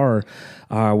at the bar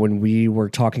when we were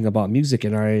talking about music,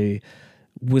 and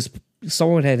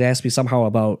someone had asked me somehow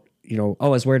about, I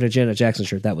was wearing a Janet Jackson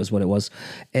shirt. That was what it was.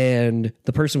 And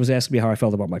the person was asking me how I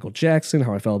felt about Michael Jackson,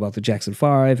 how I felt about the Jackson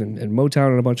 5 and Motown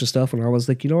and a bunch of stuff. And I was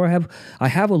like, I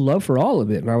have a love for all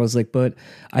of it. And I was like, but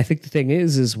I think the thing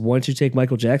is once you take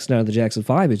Michael Jackson out of the Jackson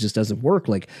 5, it just doesn't work.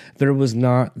 Like, there was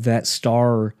not that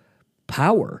star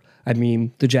power. I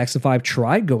mean, the Jackson 5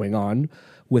 tried going on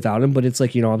without him. But it's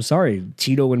like, I'm sorry,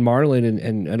 Tito and Marlon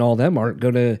and all them aren't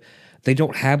going to, they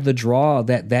don't have the draw,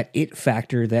 that it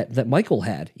factor that Michael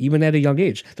had, even at a young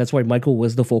age. That's why Michael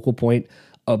was the focal point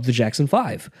of the Jackson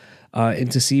 5.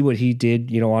 And to see what he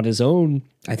did, on his own,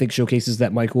 I think showcases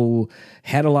that Michael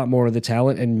had a lot more of the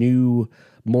talent and knew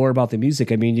more about the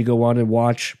music. I mean, you go on and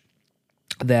watch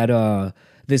that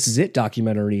This Is It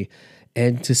documentary,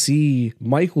 and to see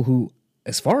Michael, who,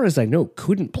 as far as I know,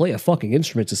 couldn't play a fucking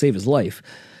instrument to save his life,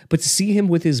 but to see him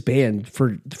with his band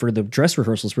for the dress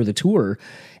rehearsals for the tour,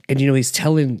 and he's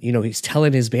telling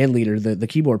his band leader, the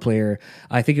keyboard player,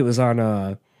 I think it was on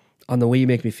The Way You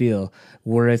Make Me Feel,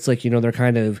 where it's like, they're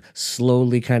kind of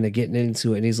slowly kind of getting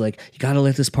into it. And he's like, you got to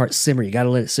let this part simmer. You got to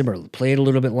let it simmer. Play it a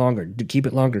little bit longer. Keep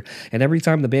it longer. And every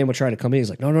time the band would try to come in, he's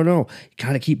like, no. You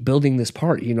got to keep building this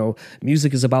part.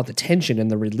 Music is about the tension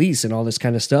and the release and all this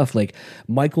kind of stuff. Like,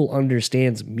 Michael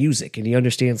understands music and he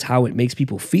understands how it makes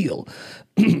people feel.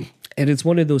 And it's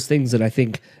one of those things that I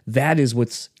think that is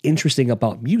what's interesting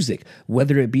about music,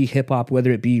 whether it be hip hop,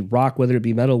 whether it be rock, whether it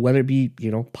be metal, whether it be,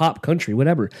 pop, country,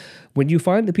 whatever. When you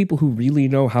find the people who really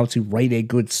know how to write a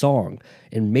good song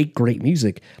and make great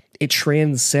music, it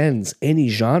transcends any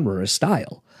genre or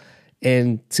style.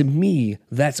 And to me,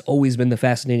 that's always been the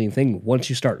fascinating thing once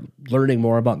you start learning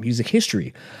more about music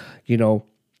history.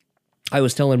 I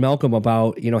was telling Malcolm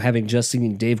about, having just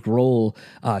seen Dave Grohl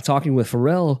talking with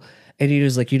Pharrell. And he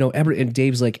was like, and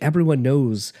Dave's like, everyone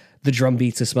knows the drum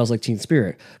beats of Smells Like Teen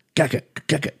Spirit. Like,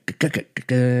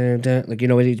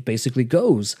 and he basically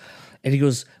goes. And he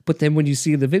goes, but then when you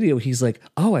see the video, he's like,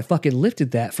 oh, I fucking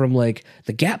lifted that from like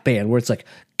the Gap Band, where it's like,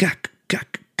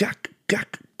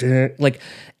 like,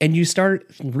 and you start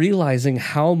realizing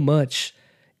how much,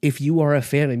 if you are a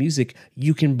fan of music,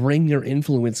 you can bring your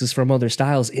influences from other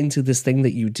styles into this thing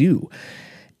that you do.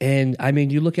 And I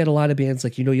mean, you look at a lot of bands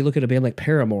like, you look at a band like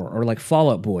Paramore or like Fall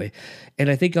Out Boy. And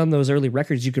I think on those early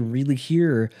records, you can really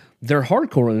hear their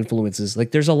hardcore influences.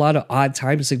 Like, there's a lot of odd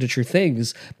time signature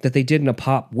things that they did in a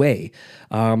pop way.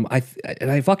 I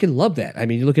fucking love that. I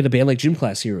mean, you look at a band like Gym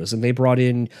Class Heroes, and they brought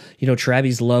in,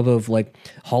 Travis' love of like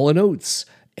Hall & Oates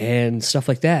and stuff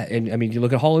like that. And I mean, you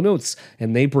look at Hall & Oates,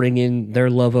 and they bring in their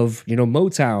love of,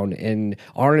 Motown and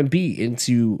R&B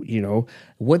into,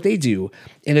 what they do.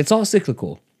 And it's all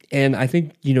cyclical. And I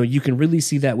think, you can really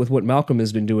see that with what Malcolm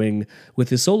has been doing with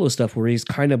his solo stuff, where he's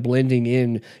kind of blending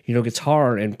in,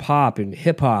 guitar and pop and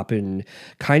hip hop and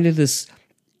kind of this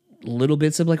little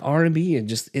bits of like R&B, and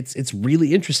just it's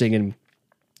really interesting. And,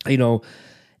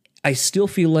 I still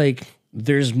feel like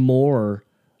there's more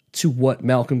to what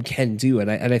Malcolm can do.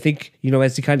 And I think,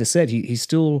 as he kind of said, he's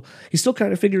still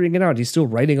kind of figuring it out. He's still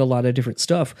writing a lot of different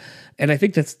stuff. And I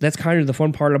think that's kind of the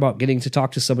fun part about getting to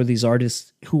talk to some of these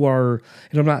artists who are,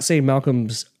 and I'm not saying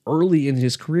Malcolm's early in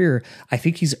his career. I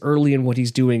think he's early in what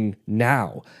he's doing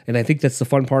now. And I think that's the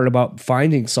fun part about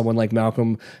finding someone like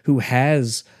Malcolm who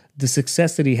has the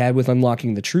success that he had with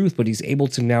Unlocking the Truth, but he's able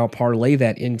to now parlay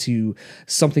that into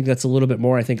something that's a little bit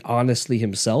more, I think, honestly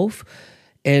himself.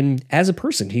 And as a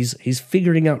person, he's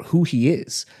figuring out who he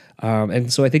is.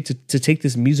 And so I think to take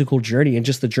this musical journey and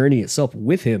just the journey itself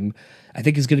with him, I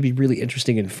think is going to be really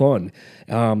interesting and fun.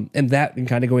 And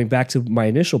kind of going back to my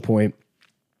initial point,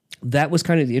 that was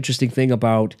kind of the interesting thing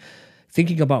about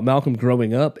thinking about Malcolm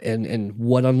growing up and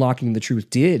what Unlocking the Truth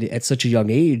did at such a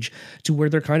young age, to where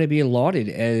they're kind of being lauded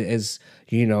as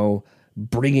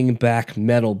bringing back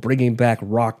metal, bringing back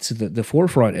rock to the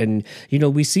forefront. And,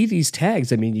 we see these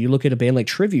tags. I mean, you look at a band like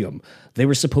Trivium, they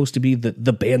were supposed to be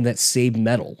the band that saved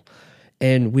metal.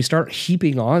 And we start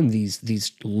heaping on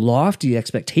these lofty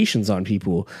expectations on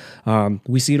people.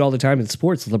 We see it all the time in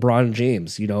sports. LeBron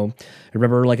James, I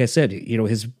remember, like I said,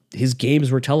 his games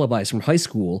were televised from high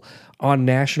school on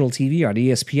national TV on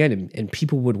ESPN, and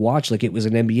people would watch like it was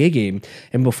an NBA game.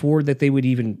 And before that they would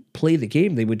even play the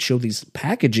game, they would show these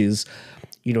packages,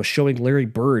 showing Larry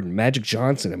Bird and Magic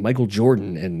Johnson and Michael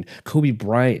Jordan and Kobe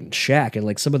Bryant and Shaq and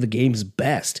like some of the game's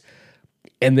best.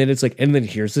 And then it's like, and then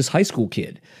here's this high school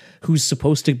kid who's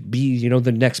supposed to be,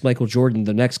 the next Michael Jordan,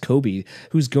 the next Kobe,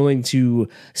 who's going to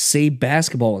save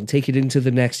basketball and take it into the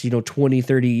next, 20,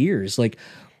 30 years. Like,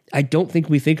 I don't think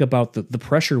we think about the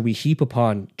pressure we heap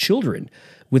upon children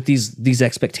with these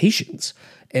expectations.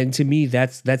 And to me,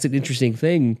 that's an interesting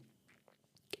thing.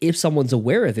 If someone's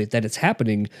aware of it, that it's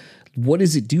happening, what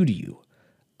does it do to you?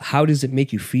 How does it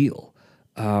make you feel?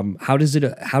 How does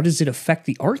it affect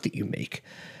the art that you make?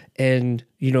 And,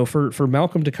 for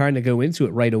Malcolm to kind of go into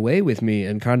it right away with me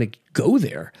and kind of go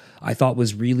there, I thought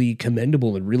was really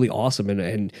commendable and really awesome.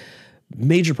 And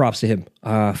major props to him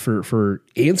for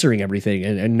answering everything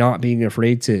and not being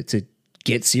afraid to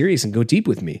get serious and go deep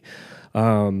with me.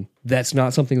 That's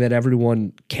not something that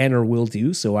everyone can or will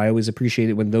do. So I always appreciate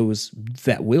it when those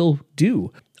that will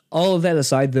do. All of that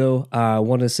aside, though, I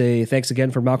want to say thanks again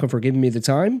for Malcolm for giving me the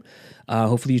time.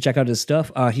 Hopefully you check out his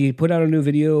stuff. He put out a new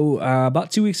video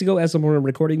about 2 weeks ago as I'm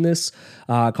recording this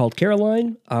called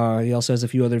Caroline. He also has a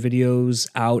few other videos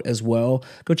out as well.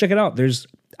 Go check it out.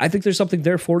 I think there's something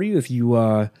there for you if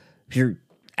you're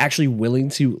actually willing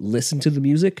to listen to the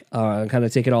music and kind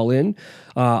of take it all in.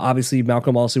 Obviously,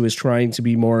 Malcolm also is trying to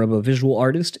be more of a visual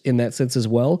artist in that sense as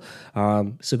well.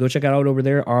 So go check it out over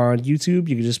there on YouTube.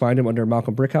 You can just find him under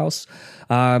Malcolm Brickhouse.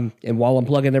 And while I'm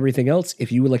plugging everything else,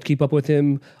 if you would like to keep up with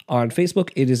him on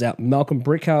Facebook, it is at Malcolm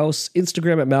Brickhouse,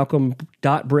 Instagram at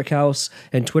Malcolm.Brickhouse,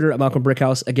 and Twitter at Malcolm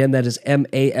Brickhouse. Again, that is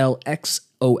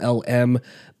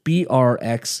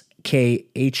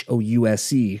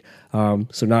MALXOLMBRXKHOUSE.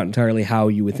 So not entirely how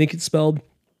you would think it's spelled.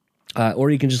 Or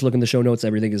you can just look in the show notes.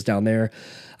 Everything is down there.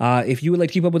 If you would like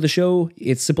to keep up with the show,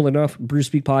 it's simple enough.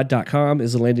 BruceSpeakPod.com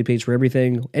is the landing page for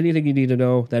everything. Anything you need to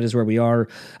know, that is where we are.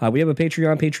 We have a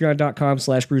Patreon,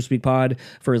 patreon.com/BruceSpeakPod.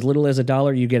 For as little as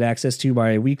 $1, you get access to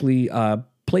my weekly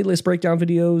playlist breakdown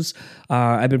videos.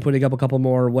 I've been putting up a couple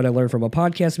more What I Learned from a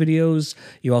Podcast videos.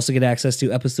 You also get access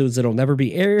to episodes that'll never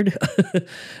be aired,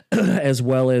 as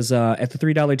well as at the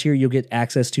 $3 tier, you'll get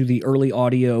access to the early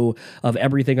audio of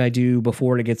everything I do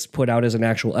before it gets put out as an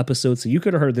actual episode. So you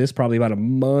could have heard this probably about a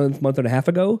month and a half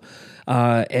ago.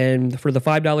 And for the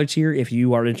 $5 tier, if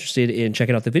you are interested in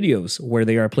checking out the videos where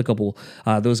they are applicable,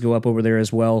 those go up over there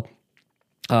as well.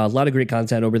 A lot of great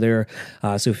content over there.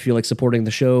 So if you feel like supporting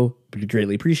the show, it'd be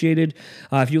greatly appreciated.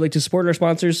 If you'd like to support our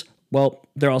sponsors, well,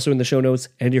 they're also in the show notes,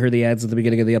 and you heard the ads at the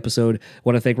beginning of the episode.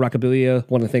 Want to thank Rockabilia,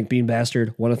 want to thank Bean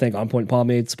Bastard, want to thank On Point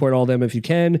Pomade. Support all of them if you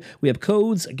can. We have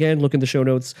codes. Again, look in the show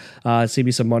notes. Save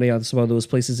you some money on some of those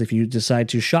places if you decide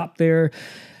to shop there.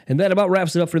 And that about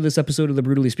wraps it up for this episode of the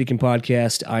Brutally Speaking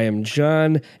Podcast. I am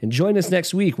John, and join us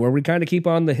next week where we kind of keep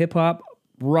on the hip-hop,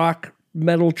 rock,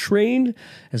 metal train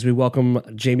as we welcome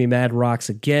Jamie Madrox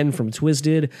again from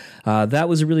Twisted. That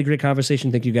was a really great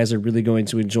conversation. Think you guys are really going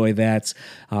to enjoy that.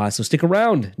 So stick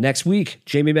around next week.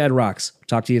 Jamie Madrox.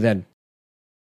 Talk to you then.